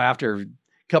 mm-hmm. After a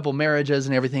couple marriages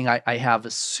and everything, I have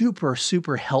a super,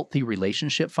 super healthy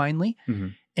relationship finally. Mm-hmm.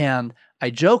 And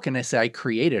I joke and I say I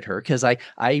created her because I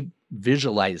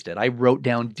visualized it. I wrote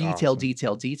down detail,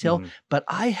 mm-hmm. but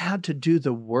I had to do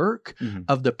the work mm-hmm.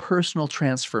 of the personal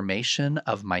transformation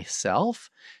of myself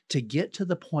to get to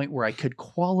the point where I could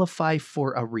qualify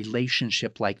for a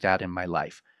relationship like that in my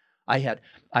life. I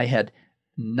had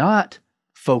not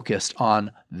focused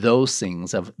on those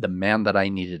things of the man that I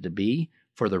needed to be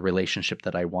for the relationship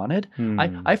that I wanted.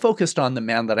 I focused on the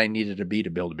man that I needed to be to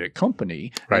build a big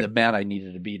company, and the man I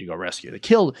needed to be to go rescue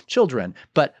the children.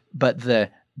 But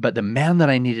the man that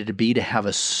I needed to be to have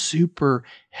a super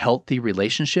healthy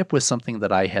relationship was something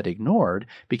that I had ignored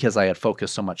because I had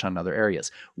focused so much on other areas.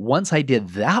 Once I did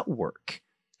that work,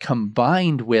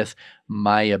 combined with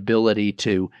my ability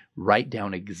to write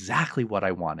down exactly what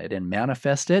I wanted and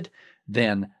manifest it,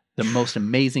 then the most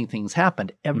amazing things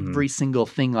happened. Every mm-hmm. single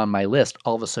thing on my list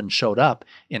all of a sudden showed up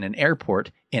in an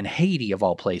airport in Haiti, of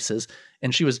all places.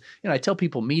 And she was, I tell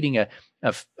people meeting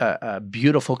a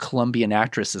beautiful Colombian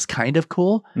actress is kind of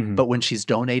cool, mm-hmm. but when she's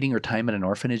donating her time at an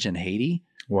orphanage in Haiti,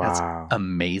 that's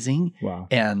amazing. Wow.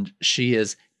 And she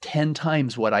is 10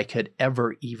 times what I could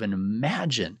ever even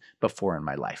imagine before in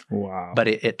my life. Wow. But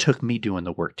it took me doing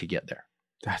the work to get there.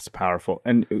 That's powerful.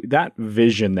 And that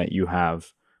vision that you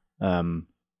have,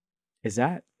 is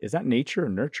that nature or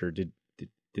nurture? Did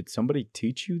somebody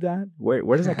teach you that?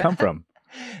 Where does that come from?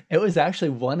 It was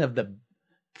actually one of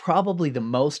probably the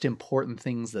most important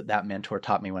things that mentor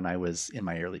taught me when I was in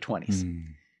my early 20s.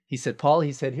 He said, Paul,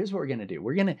 here's what we're going to do.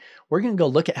 We're going to go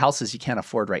look at houses you can't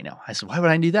afford right now. I said, why would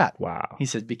I do that? Wow. He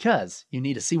said, because you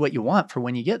need to see what you want for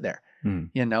when you get there,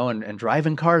 and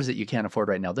driving cars that you can't afford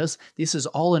right now. This is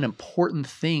all an important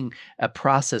thing, a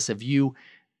process of you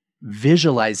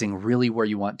visualizing really where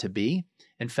you want to be.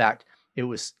 In fact, it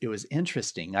was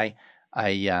interesting. I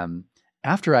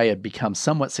after I had become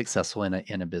somewhat successful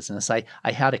in a business, I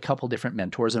had a couple different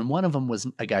mentors, and one of them was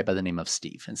a guy by the name of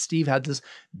Steve. And Steve had this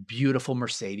beautiful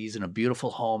Mercedes and a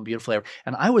beautiful home,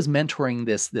 and I was mentoring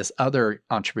this other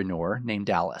entrepreneur named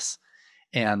Dallas.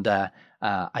 And I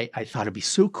thought it'd be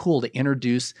so cool to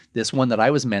introduce this one that I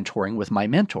was mentoring with my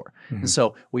mentor. Mm-hmm. And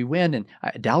so we went, and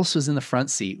Dallas was in the front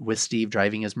seat with Steve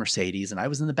driving his Mercedes, and I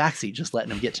was in the back seat just letting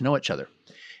them get to know each other.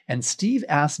 And Steve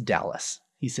asked Dallas,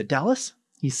 he said, Dallas,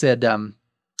 he said,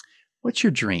 what's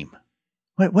your dream?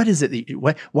 What is it?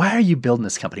 Why are you building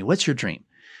this company? What's your dream?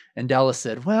 And Dallas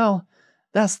said, well,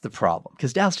 that's the problem.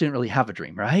 Because Dallas didn't really have a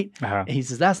dream, right? Uh-huh. And he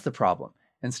says, that's the problem.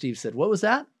 And Steve said, what was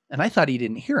that? And I thought he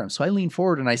didn't hear him. So I leaned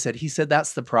forward and I said, he said,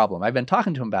 that's the problem. I've been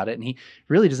talking to him about it, and he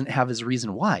really doesn't have his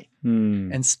reason why.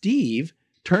 And Steve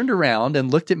turned around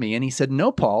and looked at me and he said,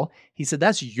 no, Paul. He said,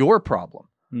 that's your problem.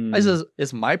 I said,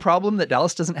 it's my problem that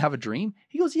Dallas doesn't have a dream?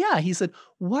 He goes, yeah. He said,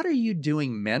 what are you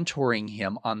doing mentoring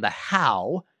him on the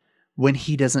how when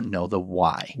he doesn't know the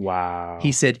why. Wow.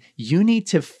 He said, you need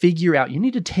to figure out, you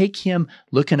need to take him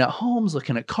looking at homes,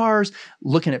 looking at cars,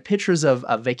 looking at pictures of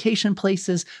vacation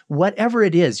places, whatever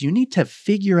it is, you need to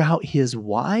figure out his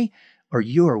why, or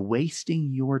you are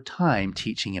wasting your time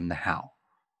teaching him the how.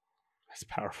 That's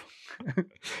powerful.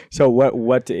 So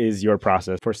what is your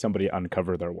process for somebody to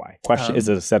uncover their why? Is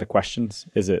it a set of questions?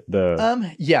 Is it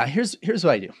the yeah, here's what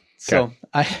I do. So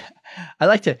I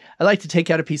like to take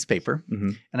out a piece of paper,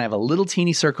 and I have a little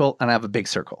teeny circle and I have a big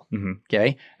circle.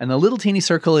 Okay. And the little teeny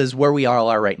circle is where we all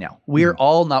are right now. We're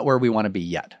all not where we want to be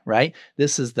yet, right?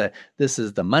 This is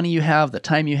the money you have, the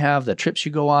time you have, the trips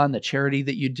you go on, the charity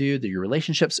that you do, your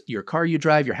relationships, your car you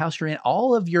drive, your house you're in,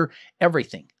 all of your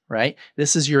everything. Right?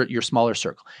 This is your smaller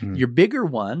circle. Your bigger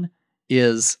one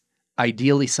is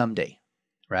ideally someday,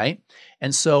 right?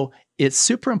 And so it's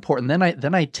super important.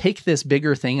 Then I take this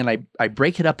bigger thing and I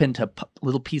break it up into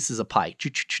little pieces of pie,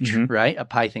 right? A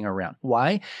pie thing around.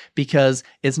 Why? Because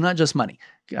it's not just money.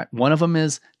 One of them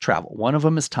is travel. One of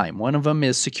them is time. One of them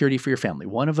is security for your family.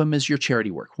 One of them is your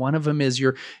charity work. One of them is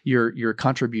your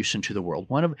contribution to the world.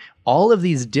 One of all of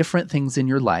these different things in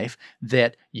your life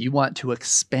that you want to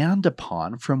expand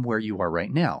upon from where you are right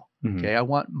now. Okay, I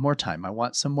want more time. I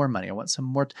want some more money. I want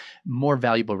some more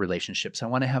valuable relationships. I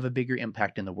want to have a bigger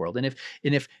impact in the world. And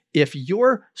if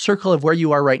your circle of where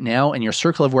you are right now and your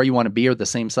circle of where you want to be are the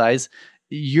same size,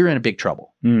 you're in a big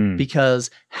trouble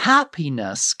because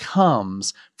happiness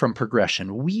comes from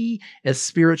progression. We as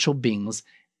spiritual beings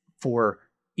for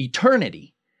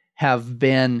eternity have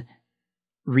been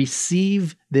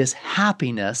receive this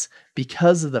happiness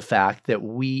because of the fact that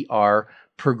we are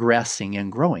progressing and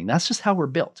growing. That's just how we're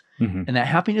built. And that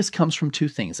happiness comes from two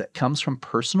things. It comes from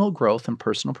personal growth and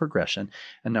personal progression.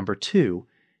 And number two,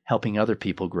 helping other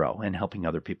people grow and helping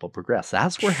other people progress.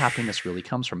 That's where happiness really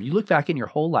comes from. You look back in your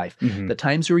whole life, the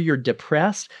times where you're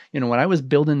depressed, when I was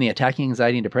building the Attacking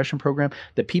Anxiety and Depression program,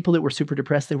 the people that were super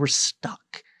depressed, they were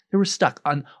stuck. They were stuck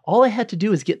on all I had to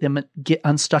do is get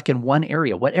unstuck in one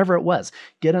area, whatever it was.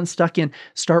 Get unstuck in,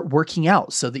 start working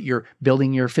out so that you're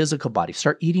building your physical body,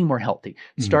 start eating more healthy,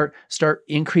 start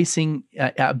increasing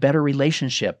a better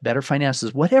relationship, better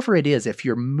finances, whatever it is. If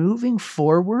you're moving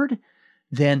forward,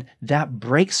 then that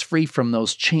breaks free from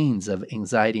those chains of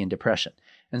anxiety and depression.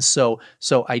 And so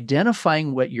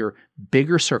identifying what your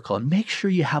bigger circle, and make sure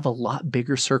you have a lot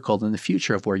bigger circle in the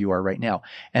future of where you are right now.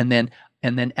 And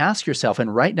then ask yourself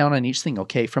and write down on each thing,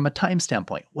 okay, from a time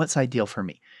standpoint, what's ideal for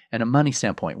me? And a money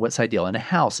standpoint, what's ideal? And a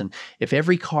house. And if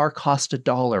every car cost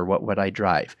 $1, what would I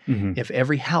drive? If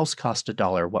every house cost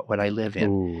 $1, what would I live in?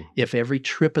 Ooh. If every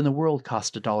trip in the world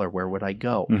cost $1, where would I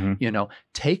go?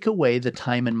 Take away the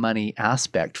time and money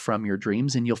aspect from your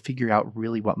dreams and you'll figure out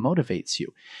really what motivates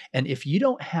you. And if you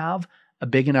don't have a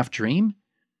big enough dream,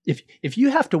 if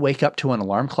you have to wake up to an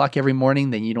alarm clock every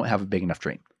morning, then you don't have a big enough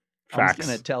dream. Facts. I'm just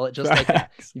going to tell it just like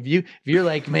that. If you're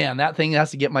like, man, that thing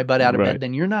has to get my butt out of bed,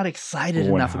 then you're not excited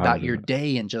enough about your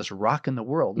day and just rocking the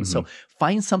world. And so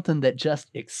find something that just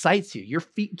excites you. Your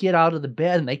feet get out of the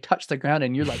bed and they touch the ground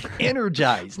and you're like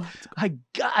energized. I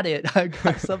got it. I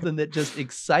got something that just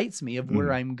excites me of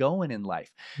where I'm going in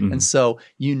life. And so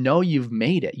you've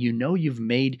made it. You've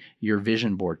made your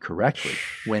vision board correctly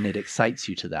when it excites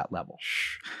you to that level.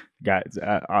 Guys,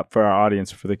 for our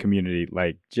audience, for the community,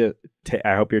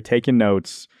 I hope you're taking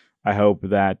notes. I hope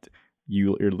that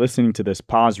you're listening to this,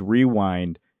 pause,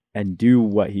 rewind, and do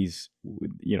what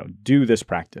do this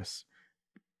practice.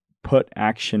 Put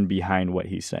action behind what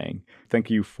he's saying.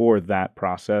 Thank you for that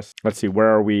process. Let's see, where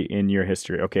are we in your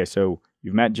history? Okay, so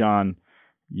you've met John.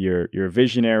 You're a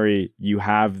visionary. You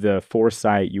have the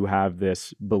foresight. You have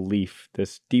this belief,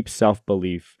 this deep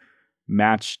self-belief.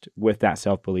 Matched with that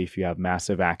self-belief, you have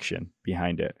massive action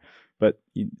behind it. But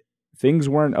things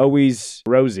weren't always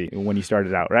rosy when you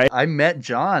started out, right? I met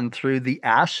John through the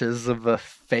ashes of a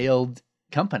failed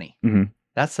company.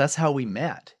 That's how we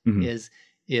met.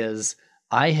 Is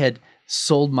I had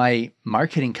sold my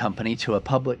marketing company to a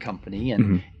public company,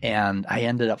 and I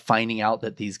ended up finding out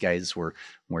that these guys were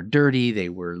dirty. They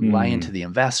were lying to the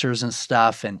investors and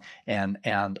stuff, and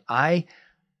I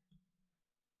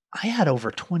had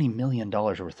over $20 million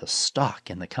worth of stock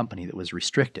in the company that was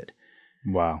restricted.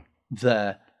 Wow.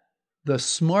 The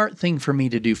smart thing for me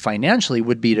to do financially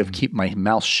would be to keep my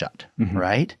mouth shut,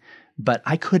 right? But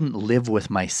I couldn't live with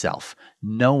myself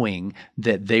knowing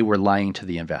that they were lying to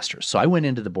the investors. So I went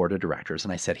into the board of directors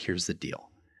and I said, here's the deal.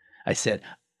 I said,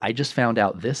 I just found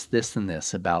out this, and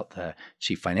this about the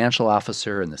chief financial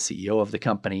officer and the CEO of the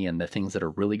company and the things that are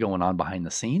really going on behind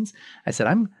the scenes. I said,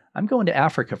 I'm going to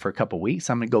Africa for a couple of weeks.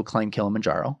 I'm going to go climb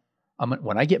Kilimanjaro.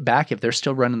 When I get back, if they're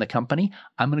still running the company,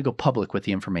 I'm going to go public with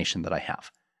the information that I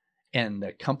have. and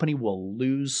the company will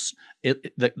lose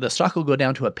it. The stock will go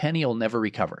down to a penny. It'll never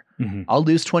recover. I'll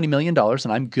lose $20 million,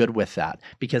 and I'm good with that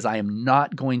because I am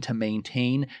not going to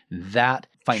maintain that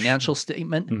financial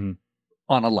statement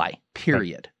on a lie,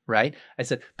 period. Right? I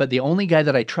said, but the only guy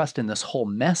that I trust in this whole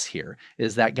mess here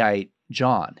is that guy,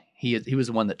 John. He was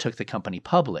the one that took the company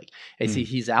public. I see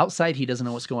he's outside. He doesn't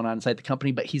know what's going on inside the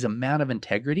company, but he's a man of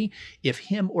integrity. If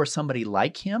him or somebody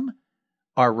like him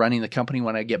are running the company,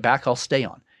 when I get back, I'll stay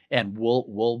on and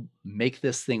we'll make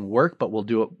this thing work, but we'll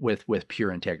do it with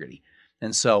pure integrity.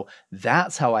 And so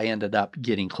that's how I ended up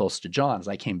getting close to John. As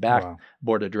I came back,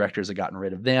 board of directors had gotten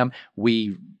rid of them.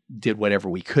 We did whatever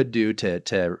we could do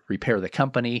to repair the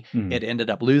company. It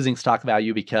ended up losing stock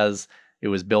value because it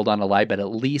was built on a lie, but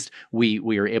at least we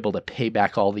were able to pay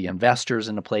back all the investors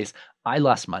into place. I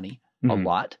lost money a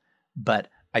lot, but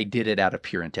I did it out of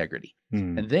pure integrity.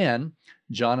 And then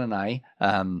John and I,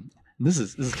 this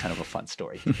is kind of a fun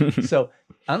story. So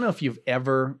I don't know if you've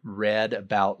ever read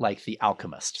about like the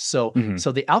alchemist. So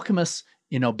the alchemists,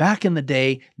 back in the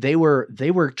day, they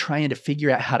were trying to figure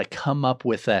out how to come up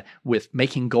with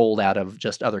making gold out of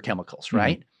just other chemicals,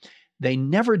 right? They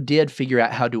never did figure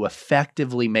out how to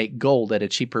effectively make gold at a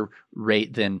cheaper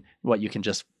rate than what you can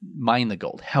just mine the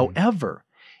gold. However,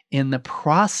 in the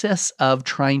process of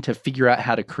trying to figure out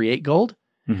how to create gold,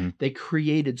 they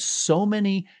created so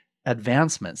many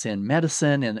advancements in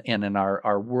medicine and in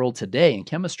our world today in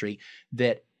chemistry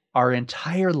that our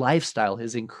entire lifestyle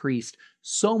has increased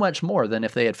so much more than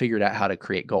if they had figured out how to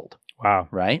create gold. Wow.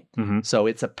 Right? So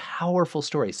it's a powerful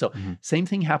story. So same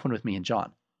thing happened with me and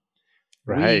John.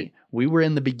 Right. We were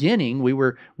in the beginning, we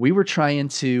were trying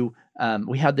to,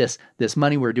 we had this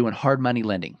money, we were doing hard money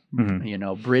lending,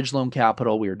 bridge loan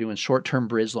capital. We were doing short-term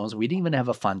bridge loans. We didn't even have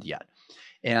a fund yet.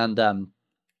 And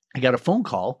I got a phone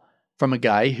call from a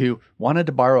guy who wanted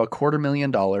to borrow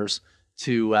 $250,000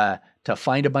 to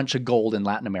find a bunch of gold in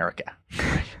Latin America.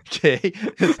 Okay.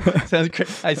 Sounds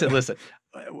crazy. I said, listen,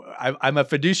 I'm a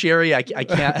fiduciary. I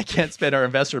can't spend our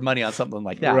investor money on something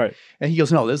like that. Right. And he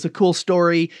goes, no, this is a cool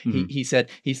story. He said,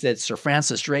 Sir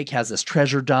Francis Drake has this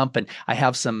treasure dump, and I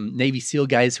have some Navy SEAL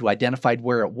guys who identified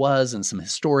where it was and some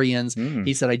historians.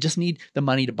 He said, I just need the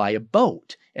money to buy a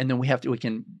boat, and then we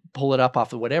can pull it up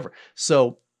off of whatever.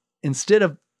 So instead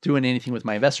of doing anything with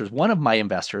my investors, one of my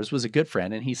investors was a good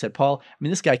friend, and he said, Paul,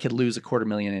 this guy could lose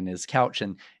 $250,000 in his couch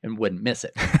and wouldn't miss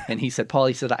it. And he said,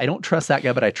 Paul, I don't trust that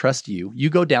guy, but I trust you. You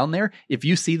go down there. If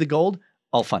you see the gold,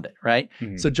 I'll fund it, right?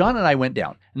 So John and I went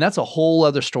down, and that's a whole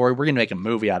other story. We're going to make a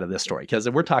movie out of this story because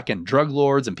we're talking drug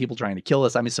lords and people trying to kill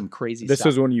us. Some crazy stuff. This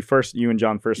was when you and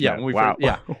John first met. Wow.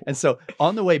 And so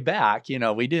on the way back,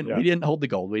 we didn't hold the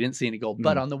gold. We didn't see any gold.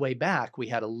 But on the way back, we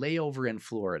had a layover in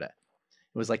Florida.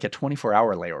 It was like a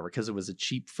 24-hour layover because it was a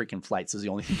cheap freaking flight. So it's the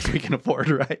only things we can afford,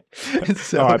 right?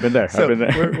 So, I've been there.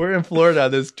 We're in Florida,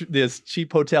 this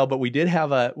cheap hotel, but we did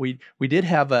have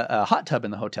a hot tub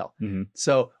in the hotel.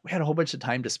 So we had a whole bunch of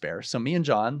time to spare. So me and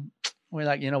John, we're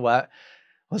like, you know what?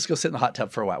 Let's go sit in the hot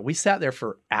tub for a while. We sat there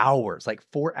for hours, like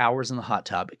 4 hours in the hot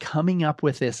tub, coming up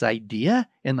with this idea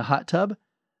in the hot tub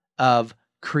of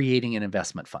creating an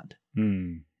investment fund.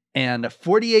 And a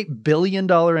 $48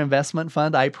 billion investment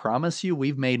fund, I promise you,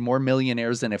 we've made more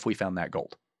millionaires than if we found that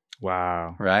gold.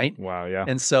 Wow. Right? Wow, yeah.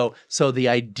 And so the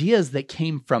ideas that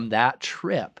came from that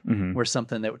trip were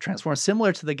something that would transform,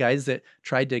 similar to the guys that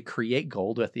tried to create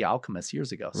gold with the alchemists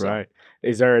years ago. So. Right.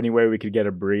 Is there any way we could get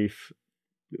a brief,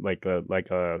 like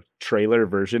a trailer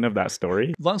version of that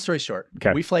story? Long story short,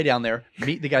 okay. We fly down there,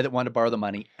 meet the guy that wanted to borrow the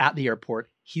money at the airport.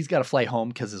 He's got to fly home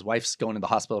because his wife's going to the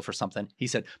hospital for something. He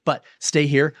said, but stay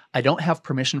here. I don't have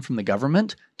permission from the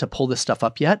government to pull this stuff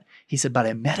up yet. He said, but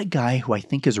I met a guy who I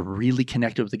think is really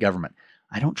connected with the government.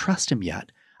 I don't trust him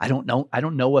yet. I don't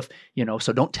know if,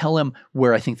 so don't tell him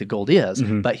where I think the gold is,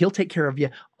 but he'll take care of you.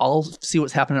 I'll see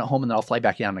what's happening at home, and then I'll fly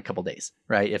back down in a couple of days,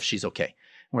 right? If she's okay. And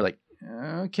we're like,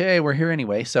 okay, we're here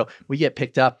anyway. So we get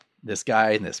picked up, this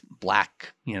guy in this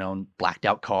black, blacked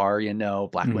out car,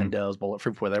 black windows,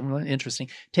 bulletproof, whatever, interesting,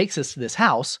 takes us to this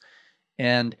house.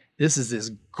 And this is this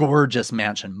gorgeous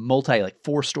mansion, like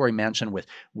 4-story mansion with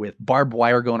barbed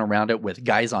wire going around it, with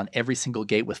guys on every single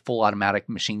gate with full automatic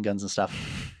machine guns and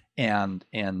stuff. And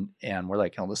we're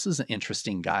like, oh, this is an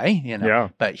interesting guy, Yeah.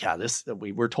 But yeah,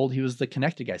 we were told he was the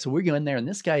connected guy. So we go in there, and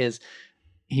this guy is,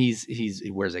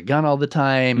 he wears a gun all the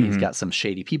time. He's got some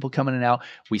shady people coming in and out.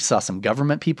 We saw some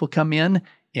government people come in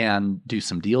and do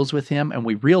some deals with him. And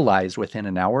we realized within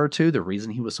an hour or two, the reason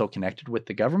he was so connected with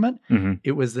the government,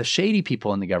 it was the shady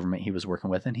people in the government he was working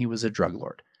with. And he was a drug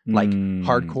lord, like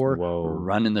hardcore,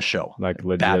 running the show, like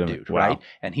bad dude, right?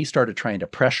 And he started trying to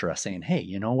pressure us, saying, hey,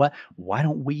 you know what? Why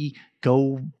don't we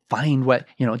go find what,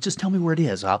 just tell me where it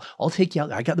is. I'll take you out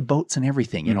there. I got the boats and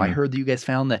everything. I heard that you guys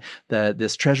found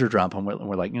this treasure drop, and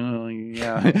we're like, oh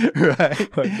yeah,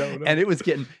 right. No. And it was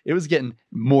getting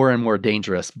more and more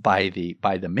dangerous by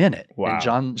the minute. Wow.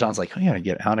 And John's like, oh, I gotta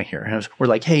get out of here. And we're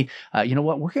like, hey, you know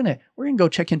what? We're gonna go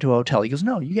check into a hotel. He goes,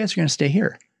 no, you guys are gonna stay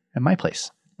here at my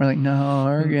place. We're like, no,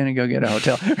 we're going to go get a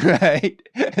hotel, right?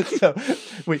 So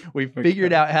we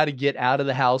figured out how to get out of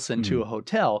the house into a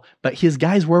hotel, but his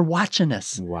guys were watching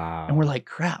us. Wow. And we're like,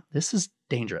 crap, this is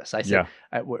dangerous. I said,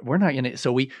 we're not going to.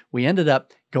 So we ended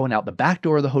up going out the back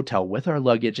door of the hotel with our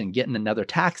luggage and getting another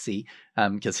taxi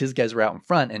because his guys were out in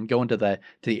front, and going to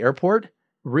the airport,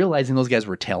 realizing those guys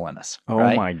were tailing us. Oh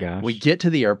right? my gosh. We get to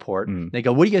the airport. They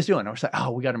go, what are you guys doing? And we're like, oh,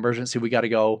 we got an emergency. We got to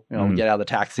go, get out of the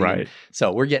taxi. Right.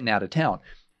 So we're getting out of town.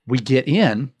 We get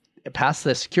in past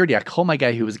the security. I called my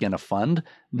guy who was going to fund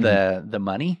the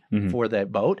money for the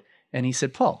boat. And he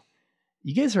said, Paul,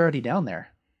 you guys are already down there.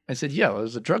 I said, yeah,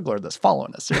 there's a drug lord that's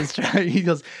following us. He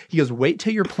goes, wait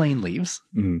till your plane leaves.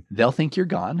 They'll think you're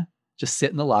gone. Just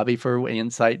sit in the lobby for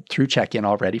inside through check-in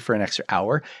already for an extra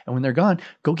hour. And when they're gone,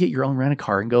 go get your own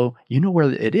rent-a-car and go,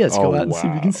 where it is. Go out and see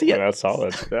if you can see it. That's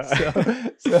solid.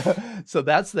 so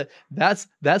that's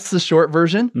the short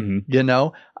version.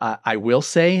 I will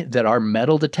say that our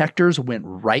metal detectors went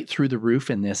right through the roof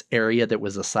in this area that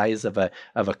was the size of a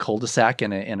cul-de-sac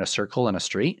in a circle in a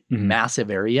street,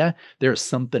 massive area. There's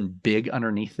something big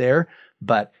underneath there,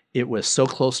 but it was so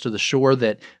close to the shore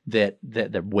that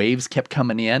the waves kept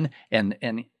coming in,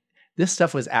 and this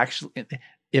stuff was actually,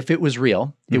 if it was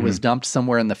real, it was dumped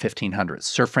somewhere in the 1500s.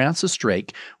 Sir Francis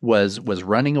Drake was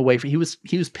running away he was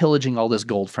pillaging all this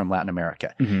gold from Latin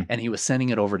America, and he was sending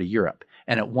it over to Europe.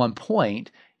 And at one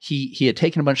point, he had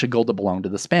taken a bunch of gold that belonged to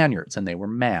the Spaniards, and they were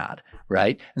mad,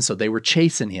 right? And so they were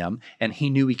chasing him, and he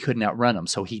knew he couldn't outrun them.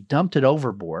 So he dumped it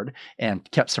overboard and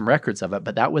kept some records of it.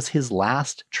 But that was his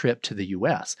last trip to the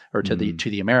U.S. or to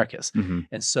the Americas.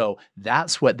 And so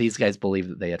that's what these guys believe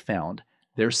that they had found.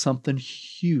 There's something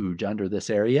huge under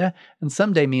this area, and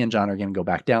someday me and John are going to go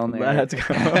back down there.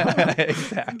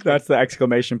 Exactly. That's the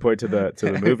exclamation point to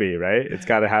the movie, right? It's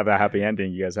got to have a happy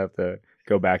ending. You guys have to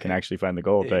go back and actually find the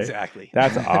gold, right? Exactly.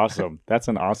 That's awesome.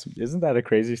 Isn't that a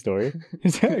crazy story?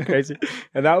 Is that crazy?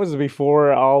 And that was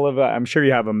before all of I'm sure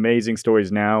you have amazing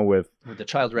stories now with the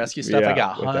child rescue stuff. I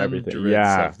got hundreds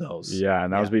of those. Yeah,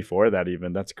 and that was before that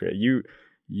even. That's great.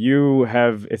 You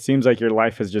have, it seems like your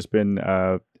life has just been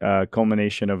a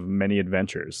culmination of many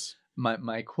adventures.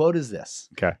 My quote is this.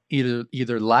 Okay.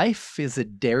 Either life is a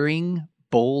daring,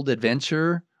 bold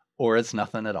adventure, or it's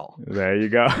nothing at all. There you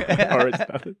go. Or it's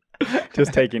nothing.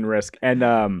 Just taking risk. And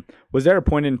was there a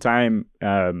point in time,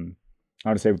 I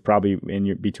would say probably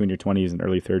between your 20s and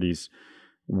early 30s,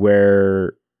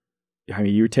 where,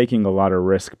 you were taking a lot of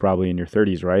risk probably in your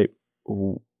 30s, right?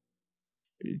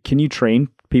 Can you train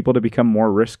people to become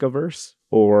more risk averse,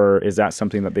 or is that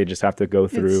something that they just have to go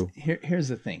through? Here's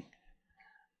the thing.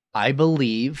 I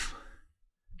believe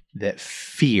that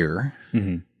fear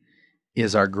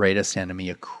is our greatest enemy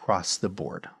across the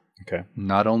board. Okay.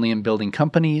 Not only in building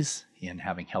companies, in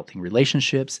having healthy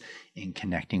relationships, in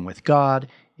connecting with God,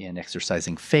 in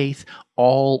exercising faith,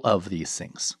 all of these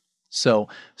things. So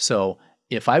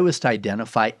if I was to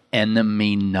identify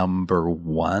enemy number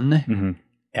one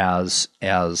as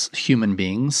human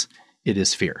beings, it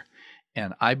is fear.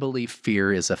 And I believe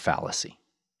fear is a fallacy.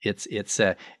 It's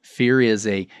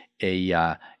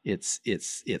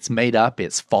made up.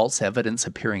 It's false evidence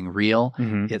appearing real.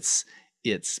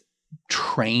 It's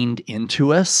trained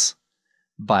into us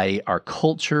by our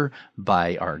culture,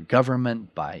 by our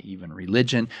government, by even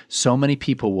religion. So many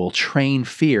people will train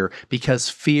fear because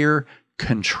fear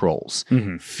controls.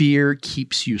 Fear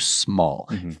keeps you small.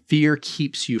 Fear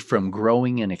keeps you from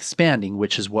growing and expanding,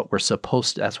 which is what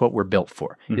that's what we're built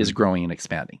for, is growing and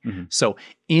expanding. So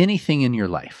anything in your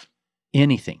life,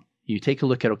 anything, you take a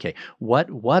look at, okay, what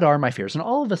are my fears? And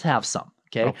all of us have some.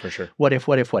 Okay. Oh, for sure. What if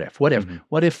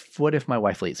my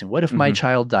wife leaves me? What if my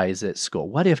child dies at school?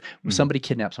 What if somebody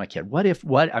kidnaps my kid?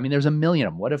 There's a million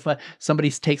of them. What if somebody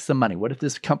takes the money? What if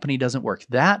this company doesn't work?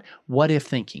 That what if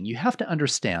thinking. You have to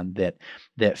understand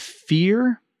that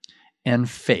fear and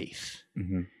faith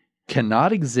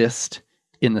cannot exist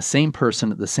in the same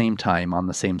person at the same time on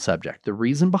the same subject. The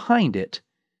reason behind it,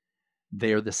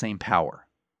 they are the same power.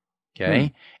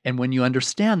 Okay. And when you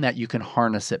understand that, you can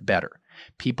harness it better.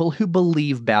 People who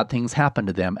believe bad things happen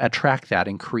to them attract that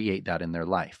and create that in their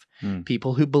life.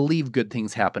 People who believe good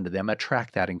things happen to them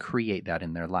attract that and create that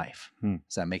in their life.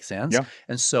 Does that make sense? Yeah.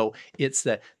 And so it's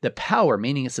the power,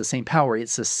 meaning it's the same power.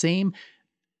 It's the same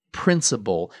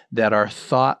principle that our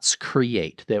thoughts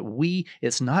create,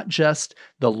 it's not just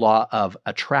the law of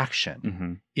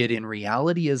attraction. It in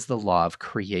reality is the law of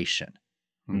creation.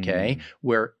 Okay,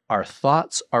 where our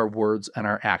thoughts, our words, and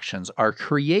our actions are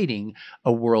creating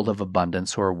a world of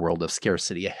abundance or a world of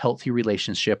scarcity, a healthy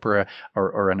relationship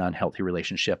or an unhealthy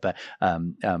relationship,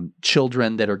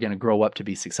 children that are going to grow up to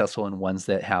be successful and ones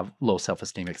that have low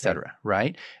self-esteem, et cetera,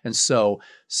 right? And so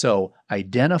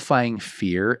identifying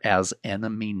fear as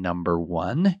enemy number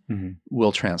one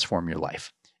will transform your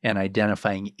life. And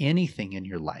identifying anything in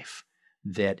your life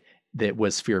that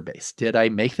was fear-based. Did I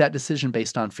make that decision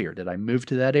based on fear? Did I move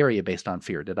to that area based on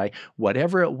fear?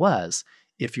 Whatever it was,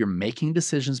 if you're making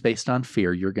decisions based on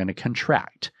fear, you're going to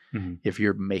contract. If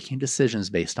you're making decisions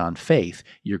based on faith,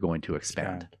 you're going to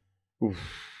expand. Oof.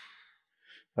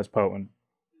 That's potent.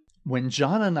 When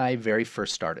John and I very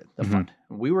first started the fund,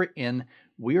 we were in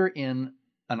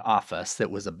an office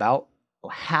that was about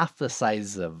half the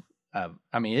size of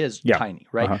it is tiny,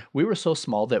 right? We were so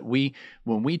small that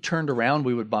when we turned around,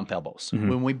 we would bump elbows.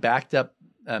 When we backed up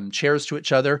chairs to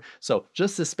each other. So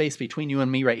just the space between you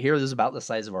and me right here, this is about the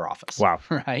size of our office. Wow.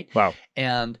 Right? Wow.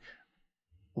 And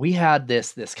we had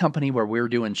this company where we were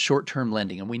doing short-term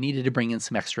lending and we needed to bring in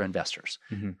some extra investors,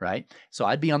 right? So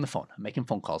I'd be on the phone, making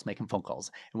phone calls,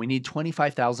 and we need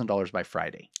 $25,000 by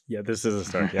Friday. Yeah, this is a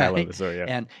story. Yeah, right? I love the story.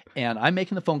 Yeah. And I'm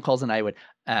making the phone calls and I would,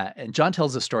 and John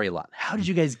tells the story a lot. How did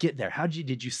you guys get there?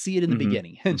 Did you see it in the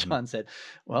beginning? And John said,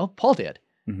 well, Paul did.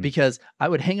 Because I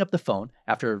would hang up the phone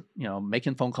after,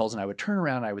 making phone calls and I would turn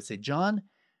around and I would say, John,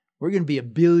 we're going to be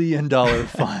 $1 billion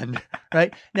fund,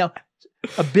 right? Now,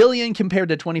 $1 billion compared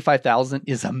to 25,000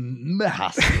 is a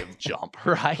massive jump,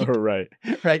 right? Right.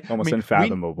 Right. Almost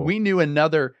unfathomable. We knew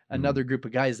another group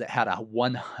of guys that had a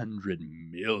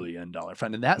 $100 million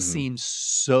fund, and that seemed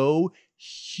so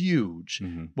huge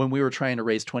when we were trying to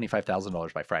raise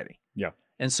 $25,000 by Friday. Yeah.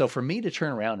 And so for me to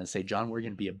turn around and say, John, we're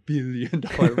going to be $1 billion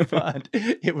fund,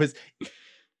 it was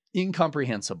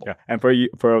incomprehensible. Yeah. And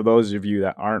for those of you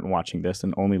that aren't watching this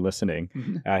and only listening,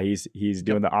 he's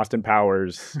doing the Austin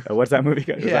Powers. What's that movie?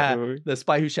 The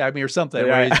Spy Who Shagged Me or something.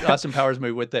 Yeah. Where it's Austin Powers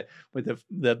movie with the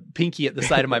pinky at the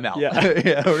side of my mouth.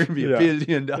 Yeah. We're gonna be $1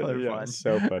 billion fund.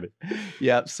 So funny.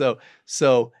 Yeah. So,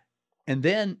 and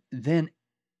then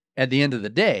at the end of the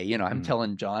day, I'm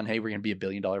telling John, hey, we're gonna be $1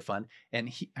 billion fund,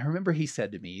 and I remember he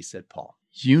said to me, he said, Paul,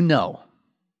 you know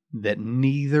that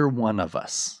neither one of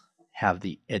us have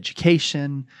the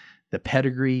education, the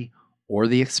pedigree, or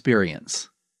the experience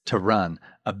to run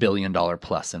 $1 billion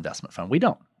plus investment fund. We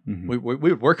don't. We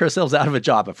would work ourselves out of a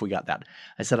job if we got that.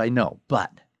 I said, I know, but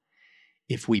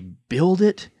if we build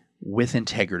it with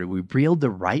integrity, we build the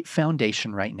right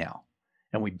foundation right now,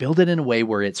 and we build it in a way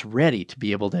where it's ready to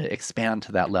be able to expand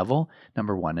to that level,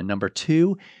 number one. And number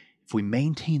two, if we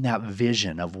maintain that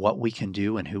vision of what we can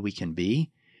do and who we can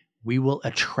be, we will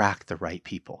attract the right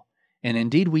people. And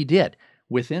indeed we did.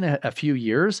 Within a few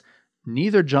years,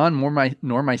 neither John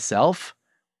nor myself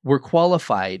were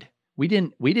qualified. We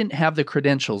didn't have the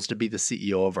credentials to be the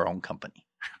CEO of our own company.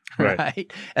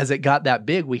 Right? As it got that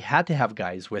big, we had to have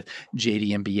guys with JD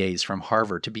MBAs from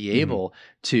Harvard to be able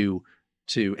to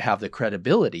have the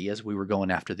credibility as we were going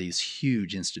after these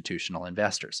huge institutional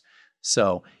investors.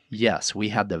 So yes, we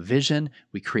had the vision,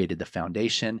 we created the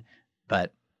foundation,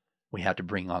 but we had to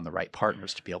bring on the right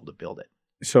partners to be able to build it.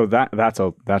 So that's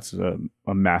a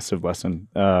massive lesson.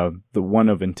 The one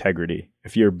of integrity.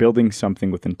 If you're building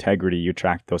something with integrity, you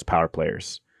attract those power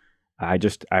players. I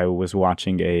was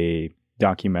watching a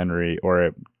documentary,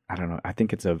 I don't know. I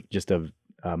think it's just a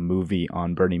movie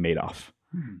on Bernie Madoff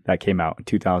that came out in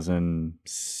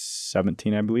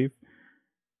 2017, I believe.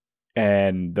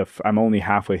 And I'm only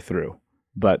halfway through,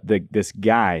 but this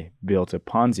guy built a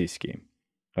Ponzi scheme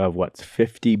of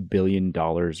 $50 billion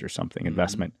or something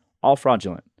investment. All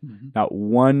fraudulent. Not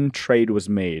one trade was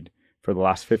made for the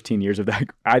last 15 years of that.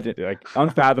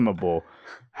 Unfathomable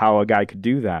how a guy could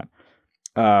do that.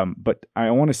 But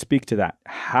I want to speak to that.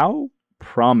 How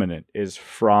prominent is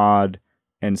fraud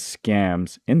and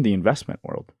scams in the investment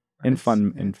world? It's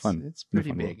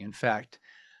pretty big. In fact,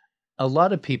 a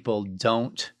lot of people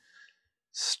don't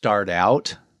start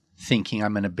out thinking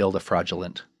I'm going to build a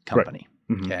fraudulent company.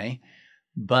 Right. Okay.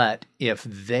 But if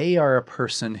they are a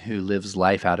person who lives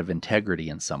life out of integrity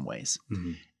in some ways,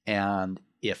 and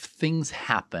if things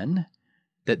happen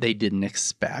that they didn't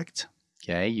expect,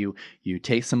 okay, you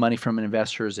take some money from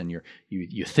investors and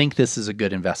you think this is a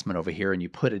good investment over here and you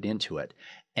put it into it,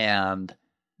 and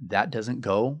that doesn't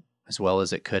go as well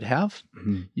as it could have,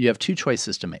 you have two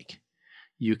choices to make.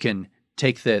 You can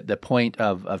take the point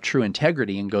of true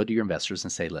integrity and go to your investors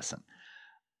and say, listen,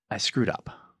 I screwed up,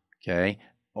 okay?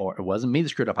 or it wasn't me that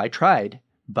screwed up. I tried,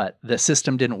 but the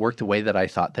system didn't work the way that I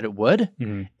thought that it would.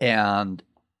 And,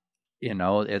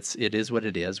 it is what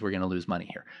it is. We're going to lose money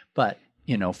here. But,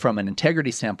 from an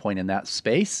integrity standpoint in that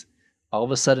space, all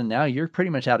of a sudden now you're pretty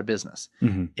much out of business.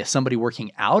 If somebody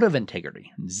working out of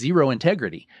integrity, zero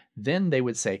integrity, then they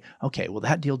would say, okay, well,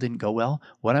 that deal didn't go well.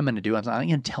 What I'm going to do, I'm not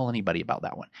going to tell anybody about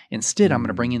that one. Instead, I'm going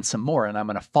to bring in some more and I'm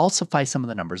going to falsify some of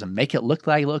the numbers and make it look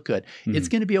like I look good. It's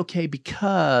going to be okay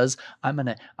because I'm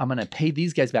going to pay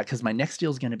these guys back because my next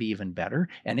deal is going to be even better.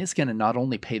 And it's going to not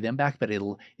only pay them back, but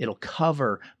it'll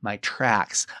cover my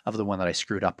tracks of the one that I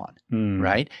screwed up on.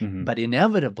 Right. But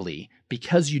inevitably,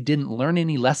 because you didn't learn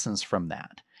any lessons from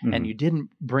that, and you didn't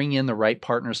bring in the right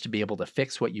partners to be able to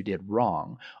fix what you did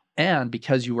wrong, and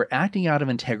because you were acting out of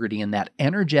integrity and that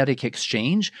energetic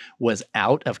exchange was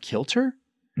out of kilter,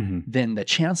 then the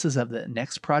chances of the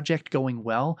next project going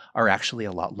well are actually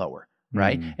a lot lower,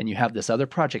 right? And you have this other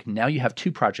project. Now you have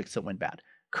 2 projects that went bad.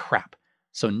 Crap.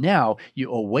 So now you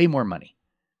owe way more money.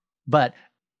 But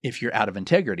if you're out of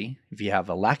integrity, if you have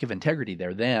a lack of integrity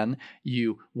there, then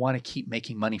you want to keep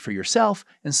making money for yourself.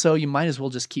 And so you might as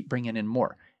well just keep bringing in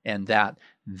more. And that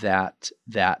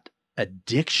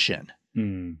addiction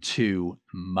to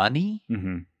money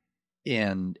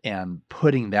and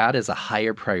putting that as a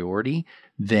higher priority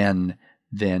than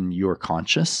your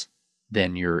conscience,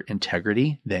 than your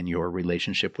integrity, than your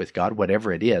relationship with God,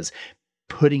 whatever it is,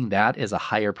 putting that as a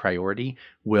higher priority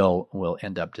will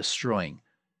end up destroying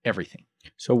everything.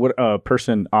 So would a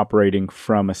person operating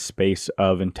from a space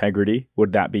of integrity,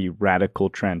 would that be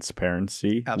radical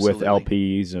transparency with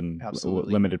LPs and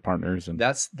limited partners? And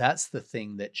that's the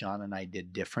thing that John and I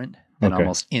did different than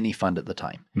almost any fund at the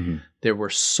time. There were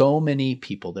so many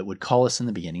people that would call us in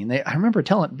the beginning. And I remember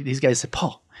telling these guys, said,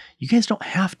 Paul, you guys don't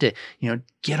have to,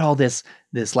 get all this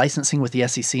licensing with the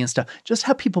SEC and stuff. Just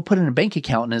have people put in a bank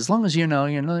account. And as long as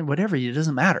whatever, it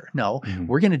doesn't matter. No,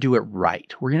 we're going to do it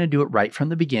right. We're going to do it right from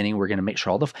the beginning. We're going to make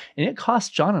sure and it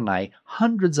cost John and I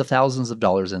hundreds of thousands of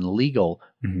dollars in legal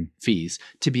fees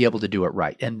to be able to do it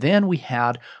right. And then we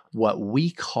had what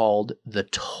we called the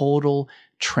total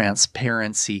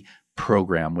transparency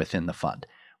program within the fund,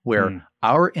 where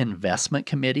our investment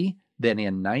committee, then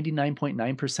in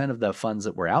 99.9% of the funds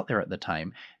that were out there at the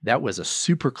time, that was a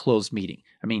super closed meeting.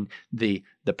 I mean, the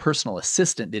personal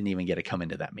assistant didn't even get to come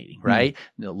into that meeting, right?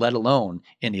 Let alone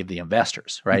any of the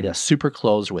investors, right? A super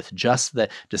closed with just the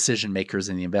decision makers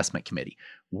in the investment committee.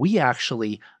 We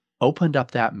actually opened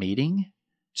up that meeting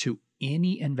to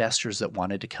any investors that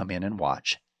wanted to come in and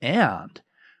watch, and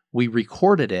we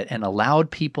recorded it and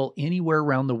allowed people anywhere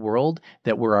around the world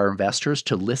that were our investors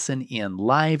to listen in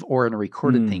live or in a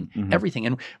recorded thing, everything.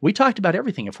 And we talked about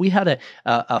everything. If we had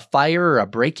a fire or a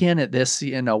break-in at this,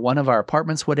 one of our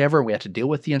apartments, whatever, we had to deal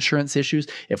with the insurance issues.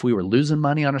 If we were losing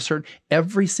money on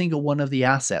every single one of the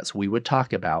assets we would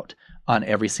talk about on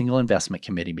every single investment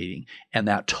committee meeting. And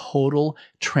that total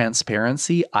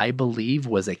transparency, I believe,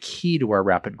 was a key to our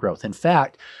rapid growth. In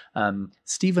fact,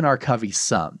 Stephen R. Covey's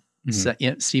son,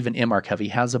 Stephen M. R. Covey,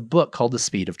 has a book called The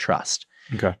Speed of Trust.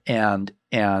 Okay. And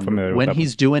when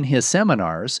he's doing his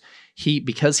seminars,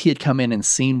 because he had come in and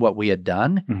seen what we had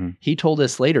done, he told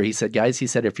us later, he said, guys,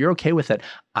 if you're okay with it,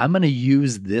 I'm going to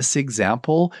use this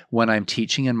example when I'm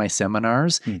teaching in my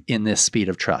seminars in this Speed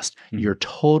of Trust. Your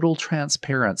total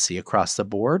transparency across the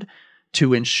board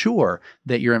to ensure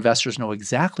that your investors know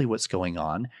exactly what's going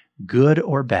on, good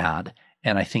or bad.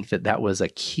 And I think that was a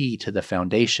key to the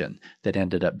foundation that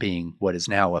ended up being what is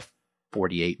now a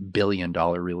 $48 billion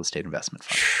real estate investment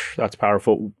fund. That's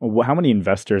powerful. How many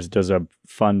investors does a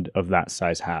fund of that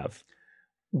size have?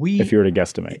 If you were to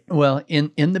guesstimate. Well,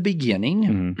 in the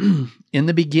beginning,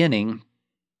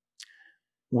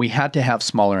 we had to have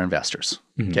smaller investors.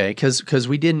 Okay, because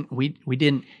we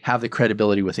didn't have the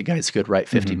credibility with the guys who could write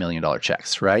 $50 million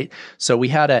checks, right? So we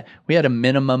had a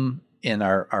minimum. In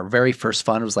our very first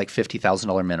fund, it was like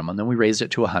 $50,000 minimum. Then we raised it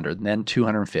to 100, and then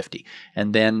 250,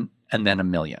 and then $1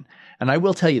 million. And I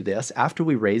will tell you this: after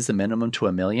we raised the minimum to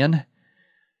 $1 million,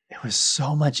 it was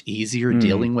so much easier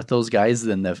dealing with those guys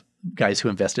than the guys who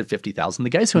invested $50,000. The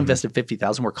guys who invested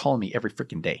 $50,000 were calling me every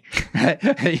freaking day.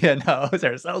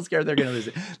 They're so scared they're going to lose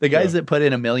it. The guys that put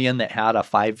in $1 million, that had a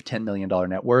 $5-10 million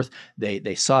net worth,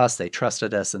 they saw us, they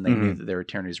trusted us, and they knew that their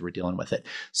attorneys were dealing with it.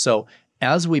 So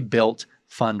as we built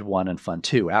Fund 1 and Fund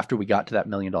 2, after we got to that $1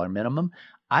 million minimum,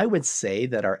 I would say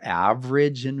that our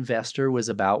average investor was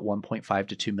about $1.5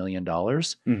 to $2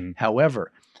 million.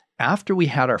 However, after we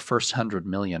had our first $100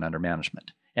 million under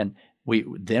management, and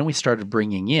we started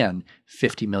bringing in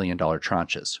 $50 million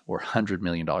tranches or $100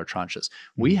 million tranches.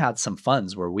 We had some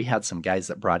funds where we had some guys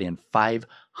that brought in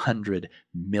 $500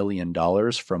 million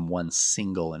from one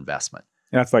single investment.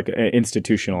 That's like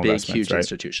institutional big, investments, huge right?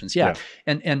 institutions. Yeah.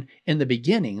 And in the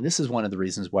beginning, this is one of the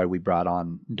reasons why we brought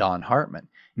on Don Hartman,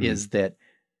 is that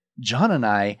John and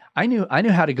I knew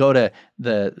how to go to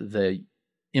the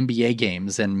NBA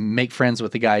games and make friends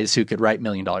with the guys who could write $1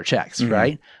 million checks,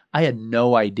 right? I had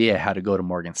no idea how to go to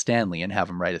Morgan Stanley and have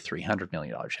them write a $300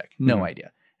 million check. No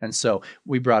idea. And so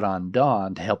we brought on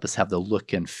Don to help us have the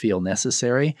look and feel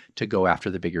necessary to go after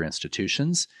the bigger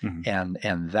institutions. And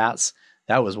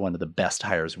that was one of the best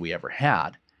hires we ever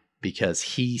had, because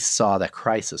he saw the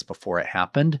crisis before it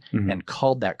happened and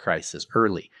called that crisis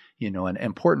early. You know, an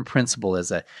important principle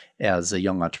as a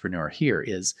young entrepreneur here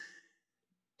is,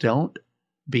 don't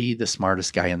be the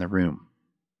smartest guy in the room,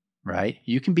 right?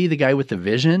 You can be the guy with the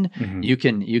vision. You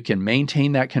can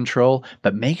maintain that control,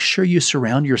 but make sure you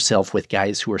surround yourself with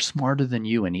guys who are smarter than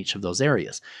you in each of those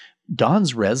areas.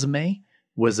 Don's resume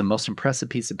was the most impressive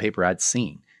piece of paper I'd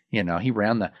seen. You know, he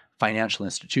ran the financial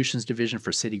institutions division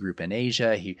for Citigroup in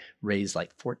Asia. He raised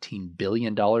like $14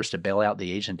 billion to bail out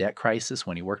the Asian debt crisis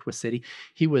when he worked with Citi.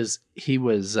 He was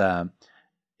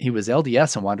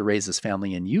LDS and wanted to raise his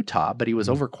family in Utah, but he was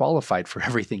overqualified for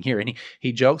everything here. And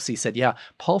he jokes, he said, yeah,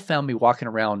 Paul found me walking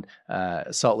around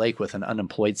Salt Lake with an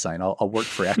unemployed sign. I'll work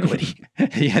for equity,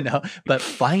 you know, but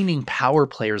finding power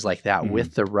players like that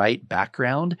with the right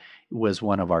background was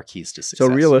one of our keys to success.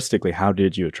 So realistically, how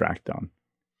did you attract Don?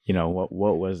 You know,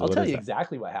 what was? I'll tell you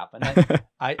exactly what happened.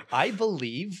 I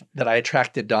believe that I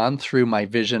attracted Don through my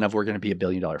vision of we're going to be $1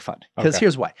 billion fund. Because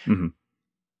here's why.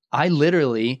 I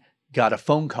literally got a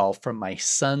phone call from my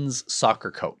son's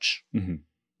soccer coach. And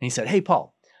he said, hey,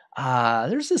 Paul,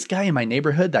 there's this guy in my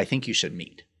neighborhood that I think you should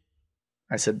meet.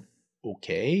 I said,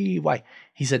 okay, why?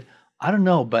 He said, I don't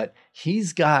know, but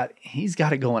he's got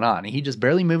it going on. He just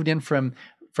barely moved in from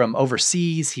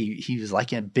overseas. He was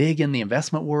like big in the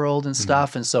investment world and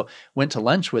stuff. And so went to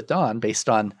lunch with Don based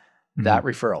on that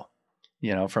referral,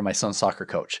 you know, from my son's soccer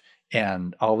coach.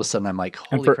 And all of a sudden I'm like,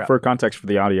 holy crap. For context for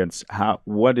the audience, how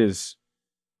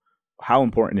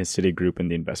important is Citigroup in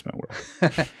the investment world?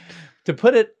 To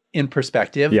put it in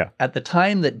perspective, at the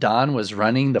time that Don was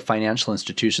running the Financial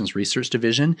Institutions Research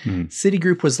Division,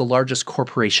 Citigroup was the largest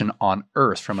corporation on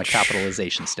earth from a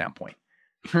capitalization standpoint.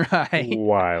 Right.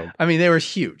 Wild. I mean, they were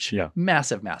huge. Yeah.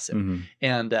 Massive.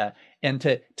 And to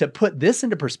put this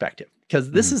into perspective, because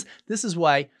this is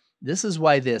why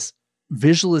this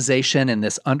visualization and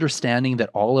this understanding that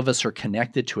all of us are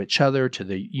connected to each other, to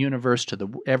the universe, to the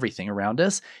everything around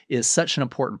us is such an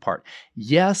important part.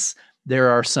 Yes, there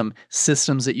are some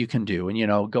systems that you can do, and, you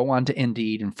know, go on to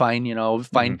Indeed and find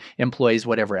employees,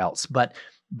 whatever else. But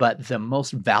the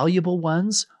most valuable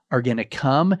ones are going to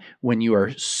come when you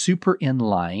are super in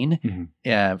line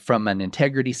from an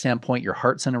integrity standpoint. Your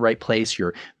heart's in the right place,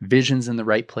 your vision's in the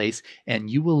right place, and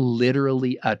you will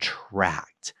literally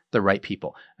attract the right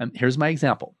people. Here's my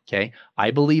example. Okay.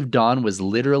 I believe Don was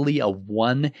literally a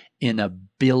 1 in a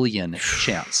billion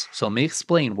chance. So let me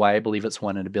explain why I believe it's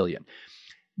 1 in a billion.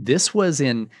 This was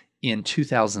in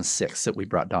 2006 that we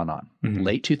brought Don on,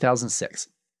 late 2006.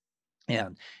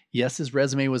 And yes, his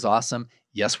resume was awesome.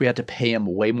 Yes, we had to pay him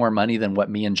way more money than what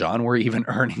me and John were even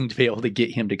earning to be able to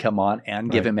get him to come on and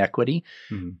give him equity.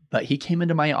 But he came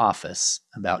into my office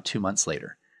about 2 months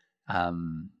later.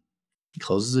 He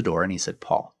closes the door and he said,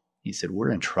 Paul, he said, we're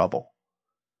in trouble.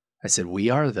 I said, we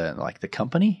are the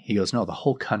company? He goes, no, the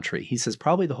whole country. He says,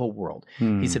 probably the whole world.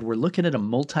 He said, we're looking at a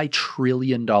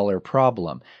multi-trillion-dollar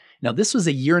problem. Now, this was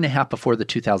a year and a half before the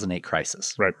 2008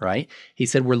 crisis, right? He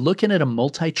said, we're looking at a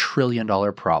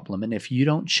multi-trillion-dollar problem, and if you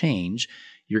don't change,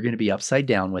 you're going to be upside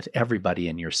down with everybody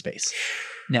in your space.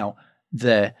 Now,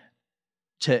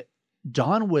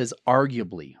 Don was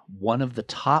arguably one of the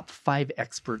top 5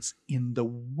 experts in the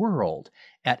world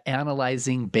at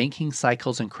analyzing banking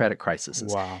cycles and credit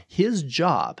crises. Wow. His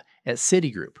job at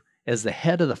Citigroup as the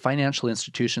head of the Financial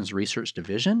Institutions Research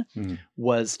Division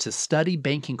was to study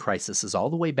banking crises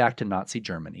all the way back to Nazi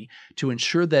Germany to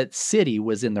ensure that Citi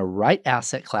was in the right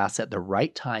asset class at the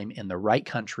right time in the right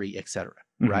country, et cetera,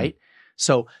 right?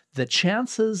 So the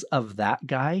chances of that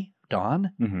guy,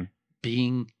 Don,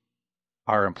 being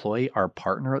our employee, our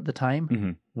partner at the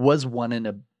time, was 1 in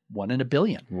a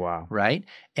billion. Wow. Right?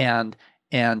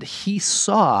 And he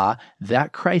saw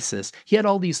that crisis. He had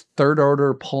all these third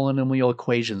order polynomial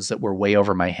equations that were way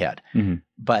over my head.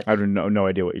 But I have no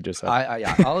idea what you just said.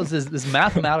 All this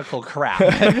mathematical crap.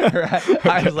 Right?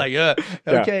 I was like,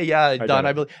 okay, Don,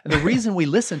 I believe. And the reason we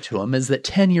listened to him is that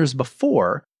 10 years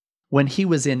before, when he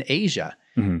was in Asia,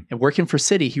 Mhm. And working for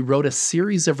Citi, he wrote a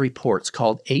series of reports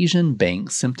called Asian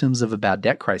Bank Symptoms of a Bad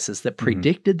Debt Crisis that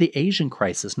predicted the Asian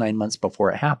crisis 9 months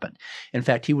before it happened. In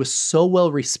fact, he was so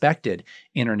well respected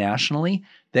internationally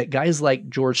that guys like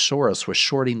George Soros was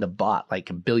shorting the bot like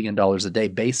 $1 billion a day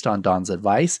based on Don's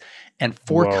advice. And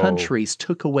 4 Whoa. countries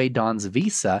took away Don's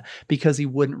visa because he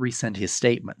wouldn't resend his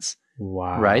statements.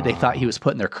 Wow. Right? They thought he was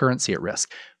putting their currency at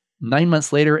risk. 9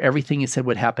 months later, everything he said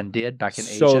would happen did back in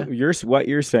Asia. So what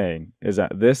you're saying is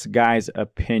that this guy's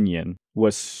opinion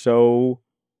was so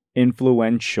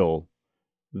influential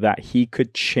that he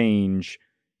could change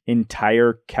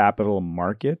entire capital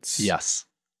markets? Yes.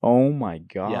 Oh my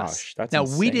gosh. Yes. That's now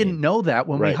insane. we didn't know that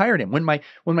when we hired him. When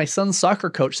my son's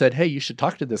soccer coach said, "Hey, you should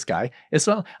talk to this guy." It's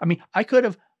not, I mean, I could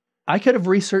have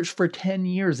researched for 10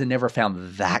 years and never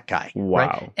found that guy. Wow.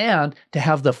 Right? And to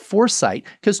have the foresight,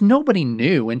 because nobody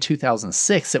knew in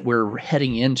 2006 that we're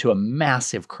heading into a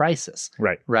massive crisis.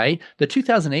 Right. Right? The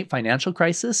 2008 financial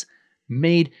crisis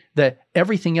made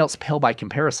everything else pale by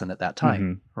comparison at that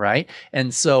time. Right?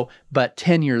 And so, but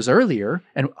 10 years earlier,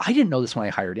 and I didn't know this when I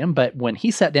hired him, but when he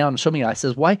sat down and showed me, I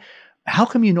says, how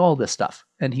come you know all this stuff?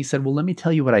 And he said, well, let me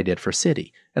tell you what I did for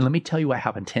Citi. And let me tell you what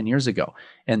happened 10 years ago.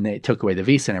 And they took away the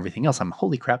visa and everything else. I'm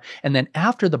holy crap. And then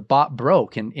after the bot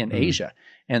broke in Asia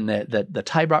and the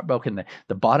Thai bot broke and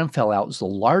the bottom fell out, it was the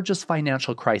largest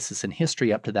financial crisis in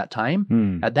history up to that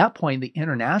time. At that point, the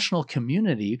international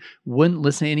community wouldn't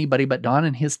listen to anybody but Don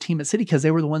and his team at Citi because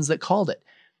they were the ones that called it.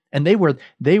 And they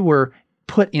were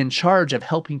put in charge of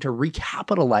helping to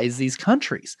recapitalize these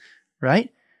countries,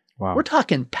 right? Wow. We're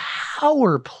talking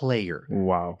power player.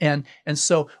 Wow. And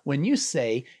so when you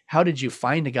say, how did you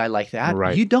find a guy like that?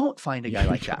 Right. You don't find a guy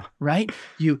like that, right?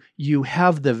 You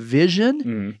have the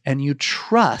vision and you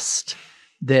trust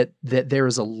that there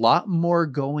is a lot more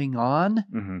going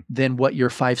on than what your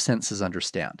 5 senses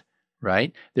understand,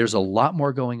 right? There's a lot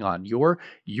more going on.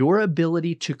 Your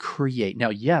ability to create. Now,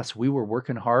 yes, we were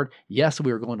working hard. Yes,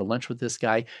 we were going to lunch with this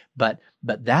guy, but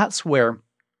that's where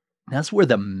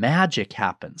the magic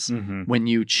happens. When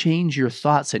you change your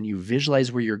thoughts and you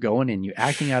visualize where you're going and you're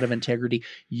acting out of integrity,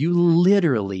 you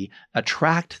literally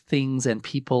attract things and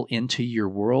people into your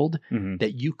world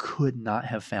that you could not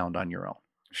have found on your own.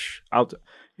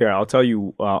 I'll tell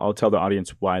you, I'll tell the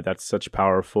audience why that's such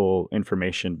powerful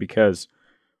information, because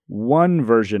one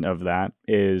version of that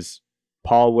is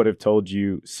Paul would have told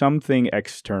you something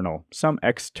external, some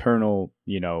external,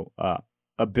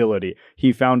 ability.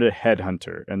 He found a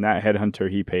headhunter, and that headhunter,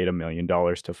 he paid $1 million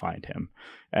to find him.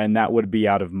 And that would be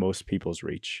out of most people's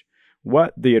reach.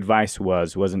 What the advice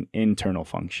was an internal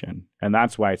function. And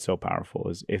that's why it's so powerful,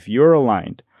 is if you're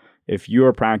aligned, if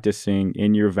you're practicing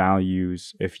in your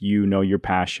values, if you know your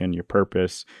passion, your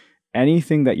purpose,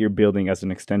 anything that you're building as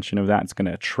an extension of that, it's going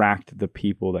to attract the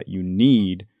people that you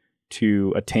need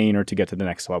to attain or to get to the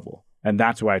next level. And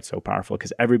that's why it's so powerful,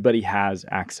 because everybody has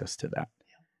access to that.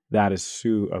 That is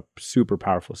a super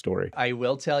powerful story. I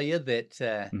will tell you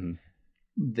that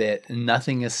that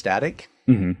nothing is static,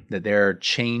 that they're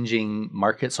changing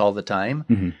markets all the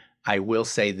time. I will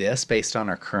say this, based on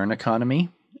our current economy,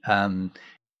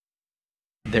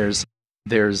 there's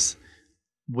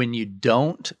when you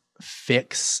don't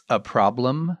fix a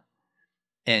problem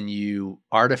and you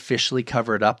artificially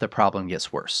cover it up, the problem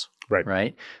gets worse.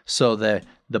 Right. So the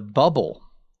bubble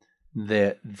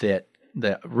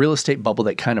the real estate bubble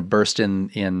that kind of burst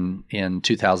in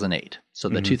 2008. So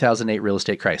the 2008 real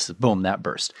estate crisis, boom, that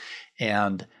burst.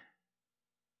 And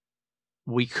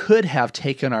we could have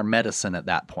taken our medicine at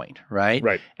that point, right?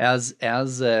 Right. As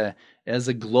a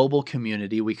global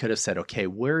community, we could have said, okay,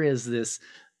 where is this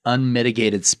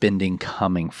unmitigated spending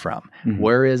coming from?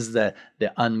 Where is the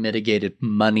unmitigated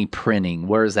money printing?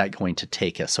 Where is that going to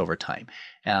take us over time?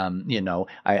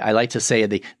 I like to say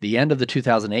at the end of the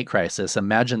 2008 crisis,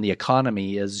 imagine the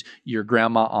economy is your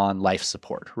grandma on life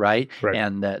support, right?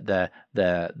 And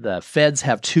the feds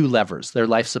have 2 levers. Their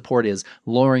life support is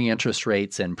lowering interest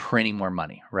rates and printing more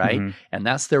money, right? And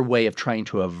that's their way of trying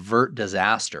to avert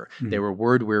disaster. They were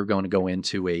worried we were going to go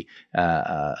into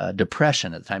a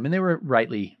depression at the time, and they were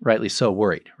rightly so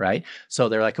worried, right? So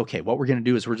they're like, okay, what we're going to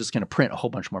do is we're just going to print a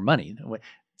whole bunch more money.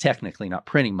 Technically not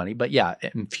printing money, but yeah,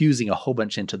 infusing a whole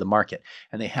bunch into the market.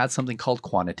 And they had something called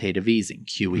quantitative easing,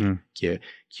 QE,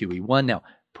 QE1. Now,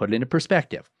 put it into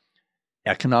perspective.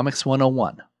 Economics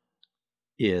 101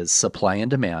 is supply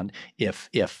and demand. If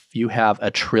you have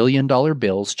 $1 trillion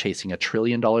bills chasing $1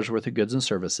 trillion worth of goods and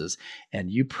services,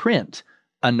 and you print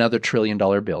another $1 trillion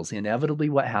bills, inevitably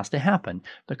what has to happen,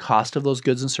 the cost of those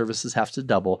goods and services has to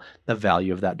double, the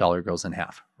value of that dollar goes in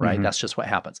half, right? That's just what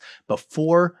happens.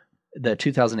 Before the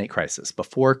 2008 crisis,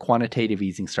 before quantitative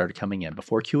easing started coming in,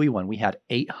 before QE1, we had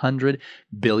 $800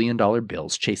 billion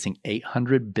bills chasing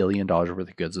 $800 billion worth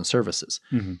of goods and services.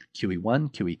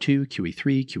 QE1, QE2,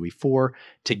 QE3, QE4.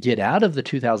 To get out of the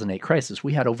 2008 crisis,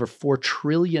 we had over $4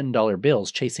 trillion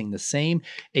bills chasing the same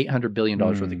 $800 billion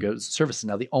worth of goods and services.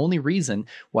 Now, the only reason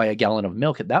why a gallon of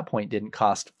milk at that point didn't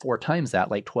cost 4 times that,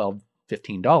 like $12,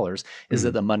 $15, is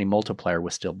that the money multiplier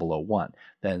was still below 1.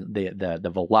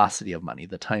 The velocity of money,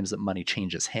 the times that money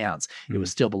changes hands, it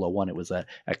was still below 1. It was a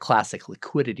classic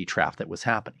liquidity trap that was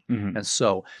happening. And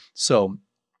so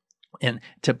and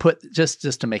to put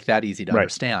just to make that easy to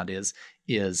understand is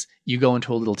you go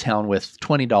into a little town with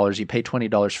 $20, you pay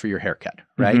 $20 for your haircut,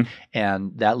 right?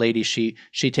 And that lady, she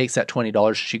takes that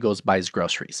 $20, she goes buys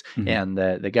groceries. And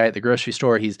the guy at the grocery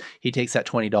store, he takes that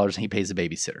 $20 and he pays a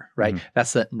babysitter, right?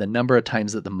 That's the number of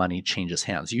times that the money changes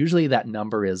hands. Usually that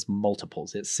number is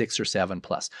multiples. It's 6 or 7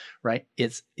 plus, right?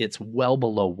 It's well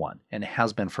below 1, and it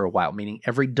has been for a while, meaning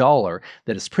every dollar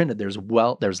that is printed, there's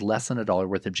less than $1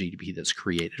 worth of GDP that's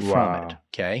created from it,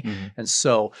 okay? And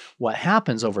so what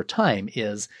happens over time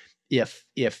is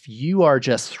if you are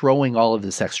just throwing all of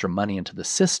this extra money into the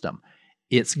system,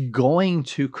 it's going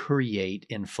to create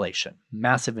inflation,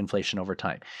 massive inflation over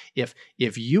time. If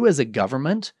you as a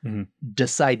government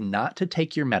decide not to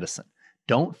take your medicine,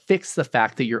 don't fix the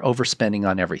fact that you're overspending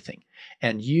on everything,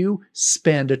 and you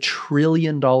spend $1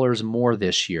 trillion more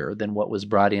this year than what was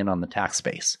brought in on the tax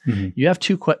base, you have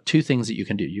two things that you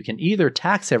can do. You can either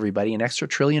tax everybody an extra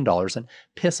 $1 trillion and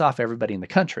piss off everybody in the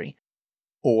country,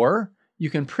 or you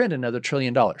can print another $1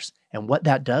 trillion. And what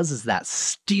that does is that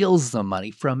steals the money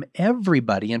from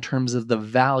everybody in terms of the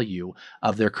value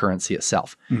of their currency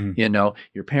itself. You know,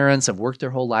 your parents have worked their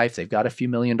whole life. They've got a few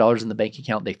 $1 million in the bank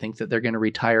account. They think that they're going to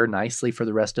retire nicely for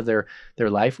the rest of their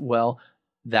life. Well,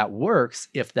 that works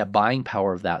if the buying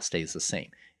power of that stays the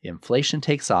same. Inflation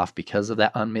takes off because of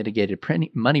that unmitigated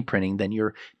money printing, then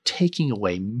you're taking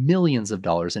away millions of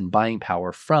dollars in buying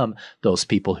power from those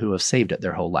people who have saved it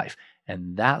their whole life.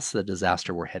 And that's the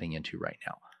disaster we're heading into right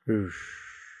now. Oof.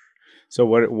 So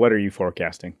what are you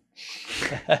forecasting?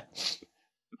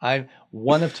 I'm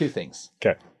one of two things.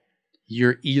 Okay.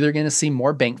 You're either going to see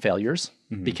more bank failures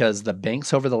because the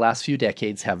banks over the last few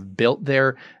decades have built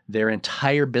their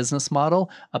entire business model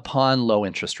upon low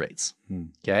interest rates.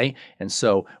 Okay. And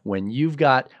so when you've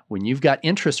got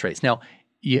interest rates, now,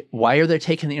 why are they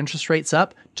taking the interest rates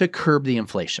up? To curb the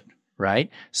inflation.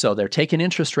 Right? So they're taking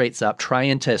interest rates up,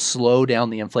 trying to slow down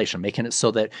the inflation, making it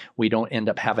so that we don't end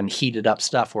up having heated up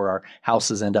stuff where our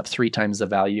houses end up 3 times the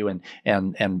value and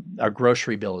our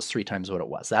grocery bill is 3 times what it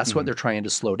was. That's what they're trying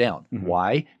to slow down.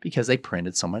 Why? Because they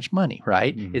printed so much money,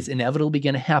 right? It's inevitably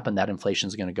going to happen that inflation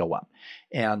is going to go up.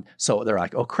 And so they're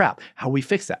like, oh crap, how do we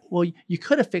fix that? Well, you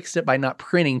could have fixed it by not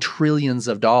printing trillions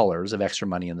of dollars of extra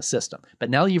money in the system. But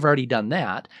now you've already done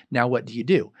that. Now what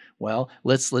do? Well,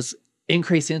 let's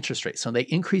increase interest rates. So they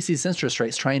increase these interest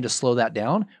rates trying to slow that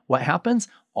down. What happens?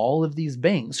 All of these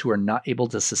banks who are not able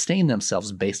to sustain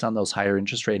themselves based on those higher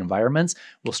interest rate environments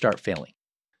will start failing.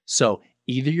 So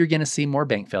either you're going to see more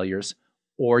bank failures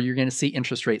or you're going to see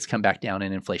interest rates come back down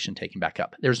and inflation taken back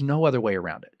up. There's no other way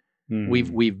around it.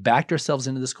 We've backed ourselves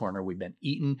into this corner. We've been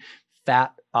eating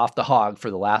fat off the hog for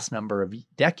the last number of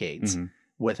decades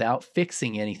without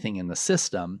fixing anything in the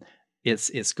system.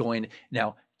 It's going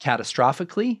now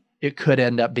catastrophically. It could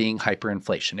end up being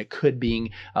hyperinflation. It could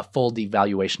be a full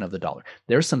devaluation of the dollar.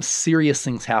 There's some serious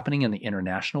things happening in the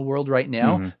international world right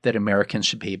now that Americans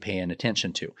should be paying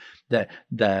attention to.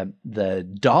 The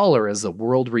dollar as the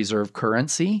world reserve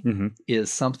currency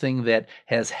is something that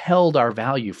has held our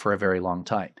value for a very long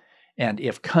time. And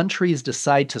if countries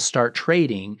decide to start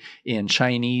trading in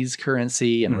Chinese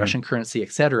currency and Russian currency,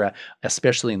 et cetera,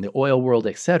 especially in the oil world,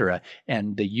 et cetera,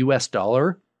 and the US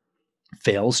dollar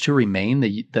fails to remain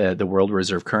the world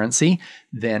reserve currency,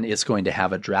 then it's going to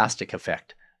have a drastic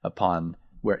effect upon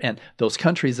and those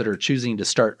countries that are choosing to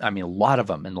start, I mean, a lot of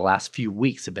them in the last few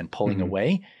weeks have been pulling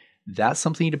away. That's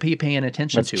something to be paying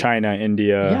attention to. China,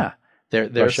 India. Yeah.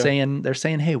 They're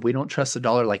saying, hey, we don't trust the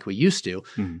dollar like we used to.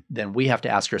 Then we have to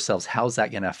ask ourselves, how's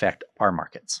that going to affect our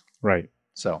markets? Right.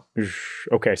 So,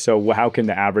 okay. So how can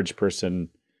the average person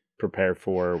prepare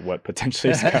for what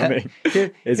potentially is coming?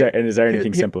 Is there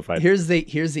anything simplified? Here's the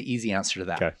easy answer to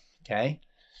that. Okay.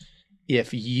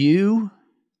 If you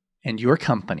and your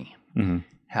company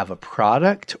have a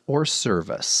product or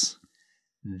service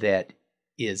that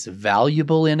is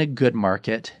valuable in a good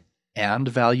market and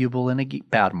valuable in a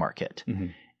bad market,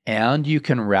 and you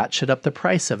can ratchet up the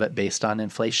price of it based on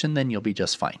inflation, then you'll be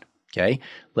just fine. Okay.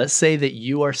 Let's say that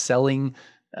you are selling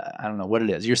I don't know what it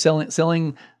is. You're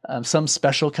selling some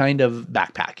special kind of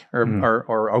backpack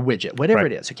or a widget, whatever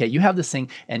it is. Okay, you have this thing,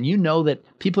 and you know that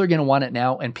people are going to want it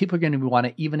now, and people are going to want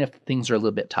it even if things are a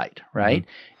little bit tight, right?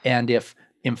 And if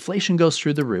inflation goes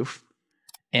through the roof,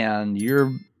 and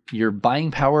your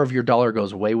buying power of your dollar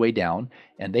goes way, way down,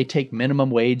 and they take minimum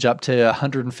wage up to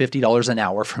 $150 an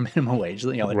hour for minimum wage, a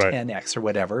 10x or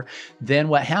whatever, then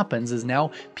what happens is now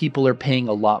people are paying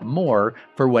a lot more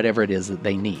for whatever it is that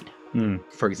they need.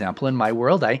 For example, in my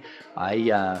world,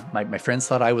 my friends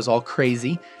thought I was all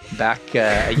crazy back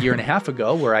a year and a half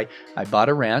ago, where I bought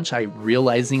a ranch,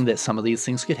 realizing that some of these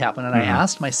things could happen. And I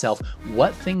asked myself,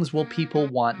 what things will people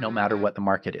want no matter what the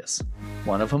market is?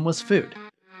 One of them was food,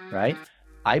 right?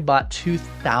 I bought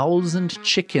 2,000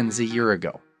 chickens a year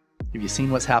ago. Have you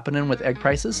seen what's happening with egg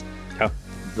prices? Yeah.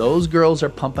 Those girls are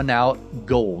pumping out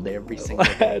gold every single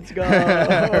day. Let's go.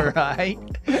 Right?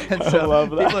 And so I love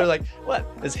that. People are like, what?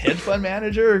 This hedge fund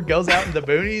manager goes out in the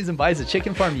boonies and buys a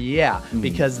chicken farm? Yeah,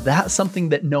 because that's something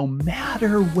that no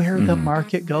matter where the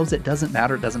market goes, it doesn't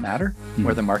matter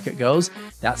where the market goes.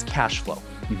 That's cash flow.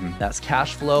 That's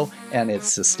cash flow, and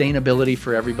it's sustainability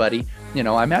for everybody.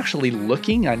 I'm actually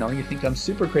looking, I know you think I'm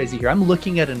super crazy here. I'm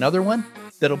looking at another one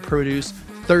that'll produce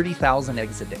 30,000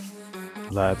 eggs a day.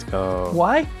 Let's go.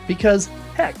 Why? Because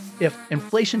heck, if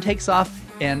inflation takes off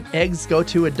and eggs go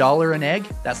to $1 an egg,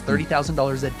 that's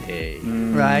 $30,000 a day,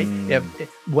 right? If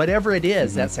whatever it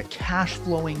is, that's a cash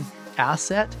flowing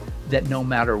asset that no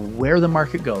matter where the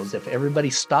market goes, if everybody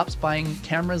stops buying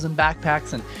cameras and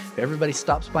backpacks, and if everybody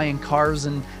stops buying cars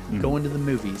and going to the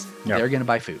movies, they're going to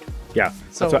buy food. Yeah,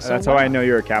 that's how I know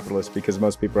you're a capitalist, because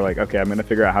most people are like, okay, I'm going to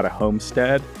figure out how to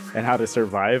homestead and how to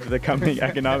survive the coming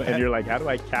economic, and you're like, how do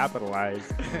I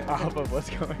capitalize off of what's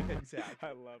going on? Exactly.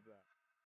 I love that.